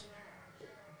penis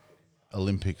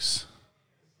Olympics.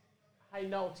 Hey,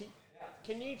 Nolty,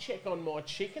 can you check on my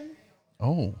chicken?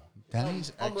 Oh,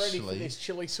 Danny's I'm ready for this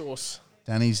chili sauce.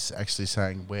 Danny's actually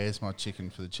saying, "Where's my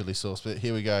chicken for the chili sauce?" But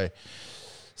here we go.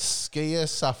 Skier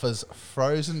suffers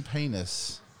frozen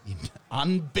penis in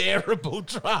unbearable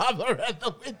drama at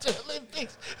the Winter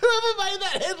Olympics. Whoever made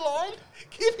that headline,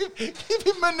 give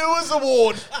him Manua's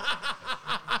award.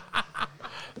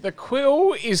 The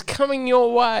quill is coming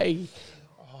your way.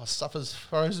 Oh, suffers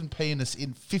frozen penis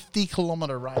in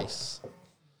 50-kilometre race.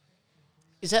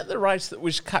 Is that the race that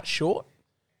was cut short?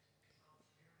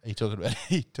 Are you talking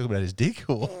about his dick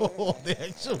or the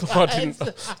actual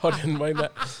I didn't mean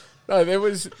that. No, there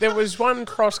was one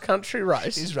cross country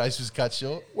race. His race was cut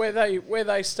short. Where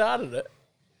they started it,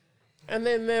 and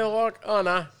then they're like, "Oh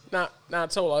no,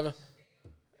 it's all over,"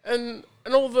 and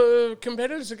all the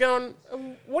competitors are going,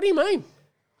 "What do you mean?"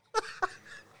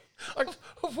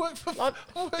 I've worked for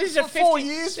 4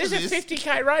 years for this. This is a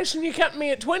 50k race, and you cut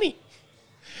me at 20.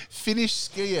 Finnish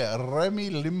skier Remi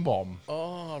Lindbom.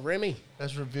 Oh, Remy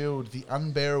has revealed the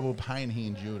unbearable pain he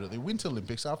endured at the Winter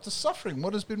Olympics after suffering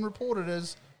what has been reported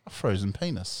as a frozen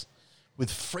penis. With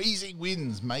freezing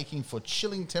winds making for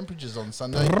chilling temperatures on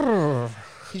Sunday,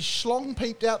 his schlong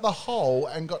peeped out the hole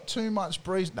and got too much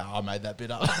breeze. No, I made that bit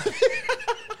up.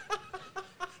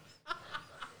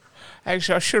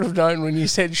 Actually, I should have known when you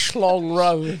said schlong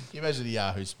rather than... You imagine the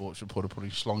Yahoo Sports reporter putting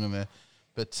schlong in there.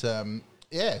 But,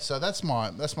 yeah, so that's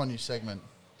my new segment.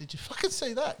 Did you fucking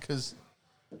see that? Because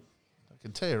I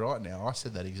can tell you right now, I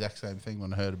said that exact same thing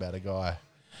when I heard about a guy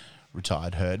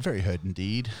retired hurt. Very hurt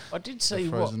indeed. I did see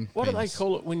what do they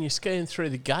call it when you're skiing through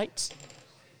the gates?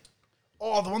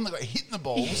 Oh, the one that got hit in the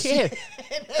balls. Yeah.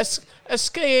 a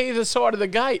ski either side of the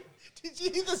gate. Did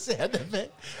you hear the sound of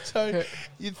it? So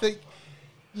you think,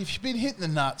 if you've been hitting the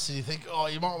nuts and you think, oh,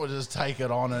 you might want to just take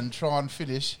it on and try and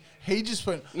finish. He just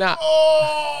went, nah.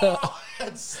 Oh,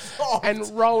 and stopped. And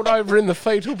rolled over in the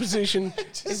fetal position.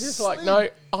 He's just like, no,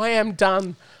 I am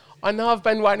done. I know I've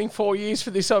been waiting 4 years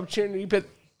for this opportunity, but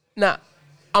nah,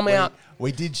 I'm out.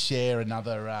 We did share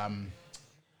another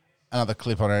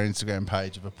clip on our Instagram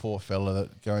page of a poor fella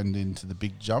that going into the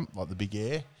big jump, like the big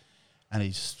air, and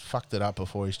he's fucked it up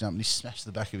before he's jumped. He smashed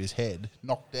the back of his head,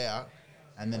 knocked out,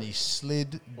 and then he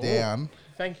slid down.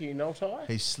 Thank you, Noltai.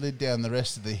 He slid down the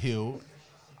rest of the hill,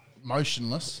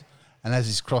 motionless, and as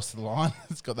he's crossed the line,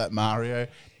 it's got that Mario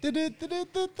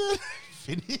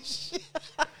finish.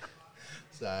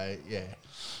 So, yeah.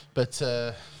 But,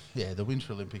 the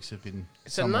Winter Olympics have been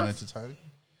somewhat entertaining.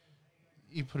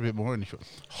 You put a bit more in your...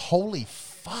 Holy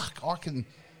fuck, I can...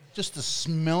 Just the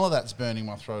smell of that's burning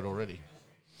my throat already.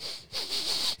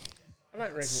 I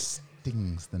don't reckon...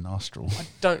 Stings the nostril. I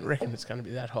don't reckon it's going to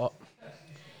be that hot.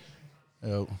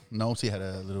 Nolte had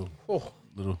a little... Oh.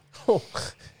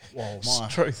 Well,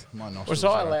 Truth. My nostrils Was I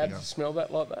are allowed opening to up. smell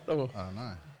that like that? Or? I don't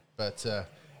know. But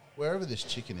wherever this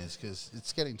chicken is, because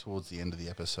it's getting towards the end of the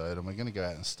episode and we're going to go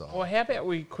out in style. Well, how about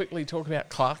we quickly talk about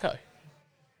Clarko?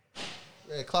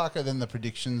 Yeah, Clarko, then the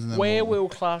predictions. And then Where will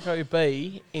Clarko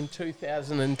be in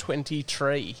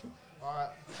 2023?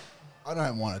 I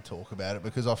don't want to talk about it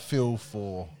because I feel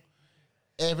for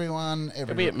everyone.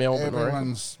 be at Melbourne,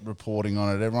 everyone's reporting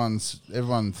on it. Everyone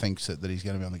thinks that he's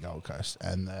going to be on the Gold Coast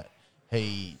and that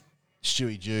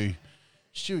Stewie Jew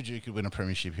could win a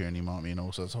premiership here and he might be in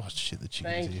all sorts. Oh shit, the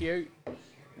chicken's Thank here. you.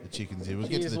 The chicken's here. We'll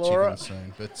Cheers, get to the Laura.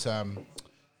 chicken soon. But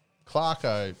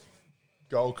Clarko,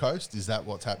 Gold Coast, is that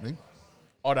what's happening?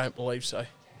 I don't believe so.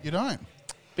 You don't?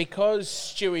 Because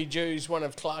Stewie Jew's one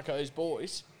of Clarko's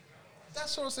boys.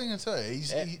 That's what I was thinking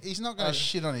too. He's not going to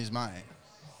shit on his mate.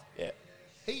 Yeah.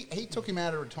 He took him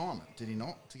out of retirement, did he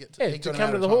not? To get Yeah, he to got him come out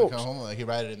to of the retirement, Hawks. come home, he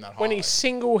rated him that high. When he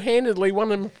single-handedly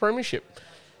won him a premiership.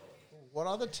 What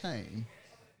other team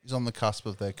is on the cusp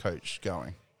of their coach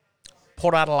going?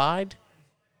 Port Adelaide.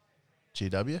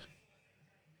 GW?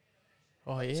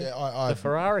 Oh, yeah. See, the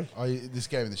Ferrari. This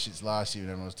gave me the shits last year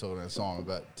when everyone was talking about Simon,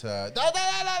 but I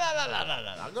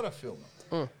got to film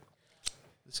it. Mm.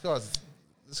 This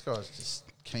guy's just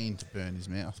keen to burn his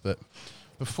mouth. But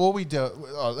before we do,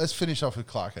 let's finish off with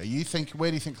Clarko.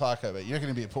 Where do you think Clarko will be? You're going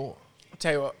to be at Port. I'll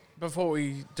tell you what, before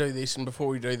we do this,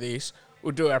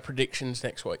 we'll do our predictions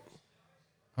next week.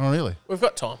 Oh, really? We've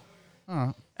got time. All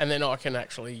right. And then I can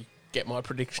actually get my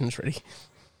predictions ready.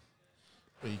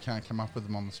 But you can't come up with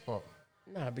them on the spot.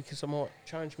 No, because I might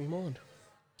change my mind.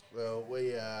 Well,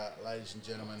 we are, ladies and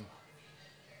gentlemen,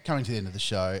 coming to the end of the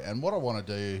show. And what I want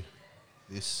to do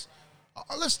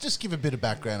let's just give a bit of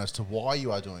background as to why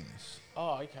you are doing this.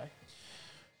 Oh, okay.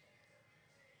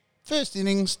 First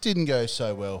innings didn't go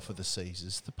so well for the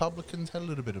Caesars. The Publicans had a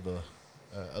little bit of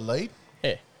a lead.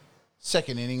 Yeah.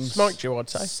 Second innings... Smoked you, I'd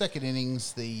say. Second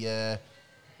innings, the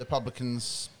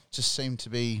Publicans just seemed to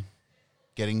be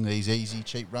getting these easy,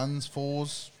 cheap runs,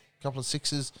 fours, a couple of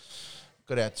sixes.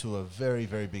 Got out to a very,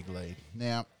 very big lead.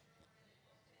 Now,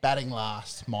 batting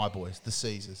last, my boys, the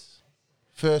Caesars.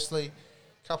 Firstly,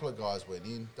 a couple of guys went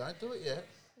in. Don't do it yet.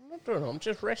 I'm not doing it. I'm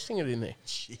just resting it in there.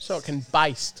 Jeez. So it can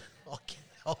baste.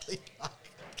 Holy fuck.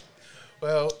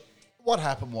 Well, what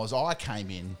happened was I came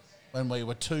in when we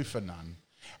were 2 for none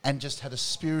and just had a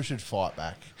spirited fight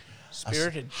back.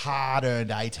 Spirited. A hard-earned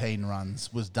 18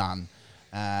 runs was done.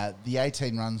 The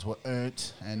 18 runs were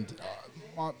earned, and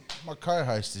my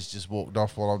co-host has just walked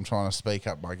off while I'm trying to speak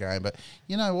up my game. But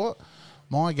you know what?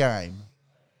 My game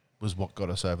was what got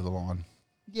us over the line.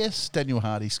 Yes, Daniel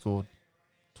Hardy scored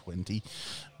 20.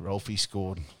 Rolfie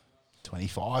scored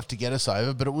 25 to get us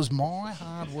over, but it was my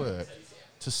hard work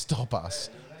to stop us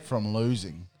from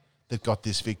losing that got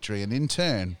this victory. And in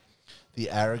turn, the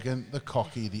arrogant, the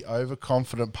cocky, the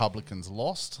overconfident Publicans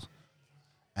lost,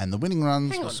 and the winning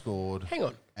runs were scored. Hang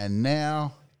on. And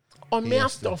now... I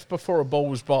mouthed off before a ball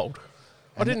was bowled.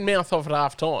 I didn't mouth off at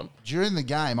half time. During the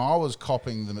game, I was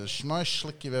copying the most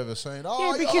slick you've ever seen.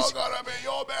 Oh, Yeah, because-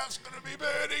 your mouth's going to be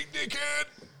burning,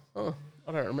 dickhead. Oh,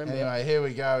 I don't remember that. Anyway, here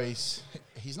we go.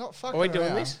 He's not fucking Are we doing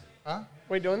around. this? Huh? Are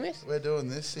we doing this? We're doing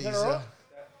this. He's that all right?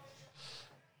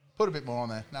 put a bit more on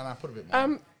there. No, put a bit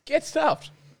more. Get stuffed.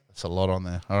 That's a lot on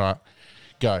there. All right,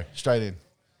 go straight in.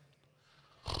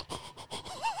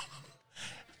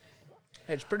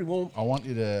 It's pretty warm. I want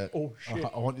you to. Oh, shit.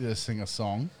 I want you to sing a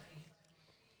song.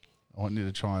 I want you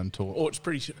to try and talk. Oh, it's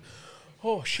pretty...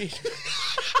 Oh, shit.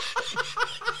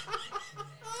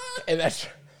 And that's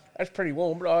pretty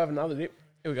warm, but I have another dip.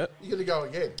 Here we go. You're gonna go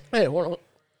again. Yeah, why not?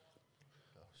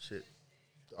 Shit,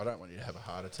 I don't want you to have a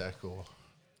heart attack or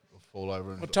fall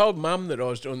over. I told Mum that I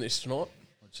was doing this tonight.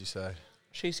 What'd she say?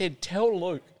 She said, tell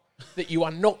Luke that you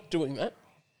are not doing that.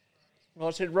 Well,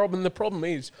 I said, Robin, the problem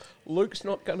is Luke's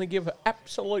not going to give an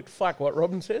absolute fuck what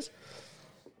Robin says.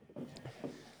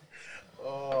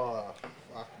 Oh,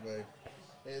 fuck me.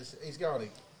 He's going.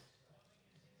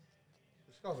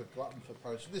 This guy's a glutton for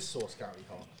punch. This sauce can't be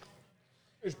hot.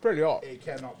 It's pretty hot. It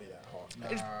cannot be that hot.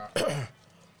 Nah.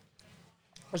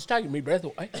 It's taking me breath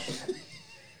away.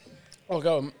 I'll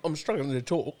go, I'm struggling to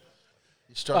talk.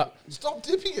 You stop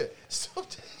dipping it. Stop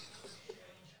dipping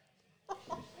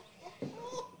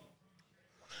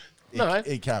No.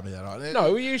 It can't be that right.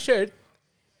 No, you said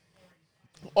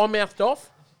I mouthed off,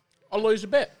 I lose a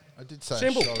bet. I did say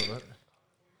Simple. a shot of it.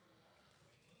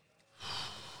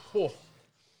 Oh.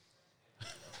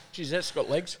 Jeez, that's got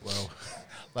legs. Well,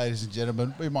 ladies and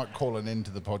gentlemen, we might call an end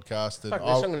to the podcast. And Fuck this,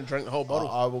 I'm going to drink the whole bottle.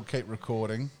 I will keep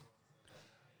recording.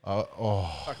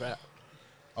 Fuck that.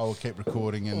 I will keep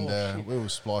recording, and we will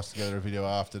splice together a video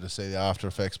after to see the after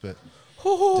effects. But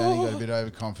Danny got a bit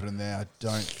overconfident there. I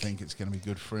don't think it's going to be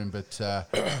good for him. But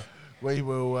we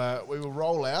will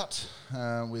roll out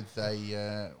with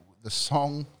the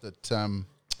song that.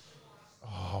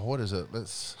 What is it?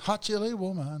 Let's Hot Chili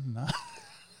Woman.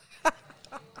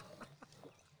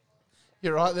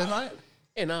 You right there, mate?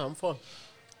 Yeah, no, I'm fine.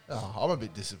 Oh, I'm a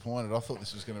bit disappointed. I thought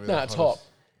this was going to be. No, the it's hottest.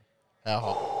 hot. How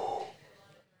hot?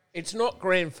 It's not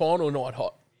grand final night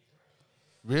hot.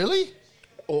 Really?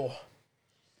 Oh,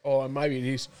 maybe it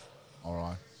is. All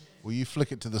right. Well, you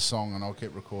flick it to the song, and I'll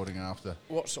keep recording after.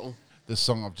 What song? The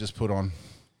song I've just put on.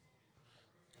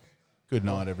 Good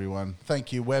night, everyone.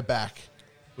 Thank you. We're back.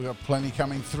 We've got plenty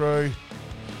coming through.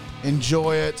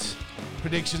 Enjoy it.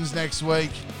 Predictions next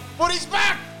week. Footy's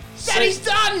back! Daddy's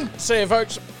done! See you,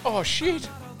 folks. Oh, shit.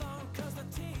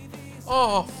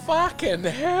 Oh, fucking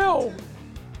hell.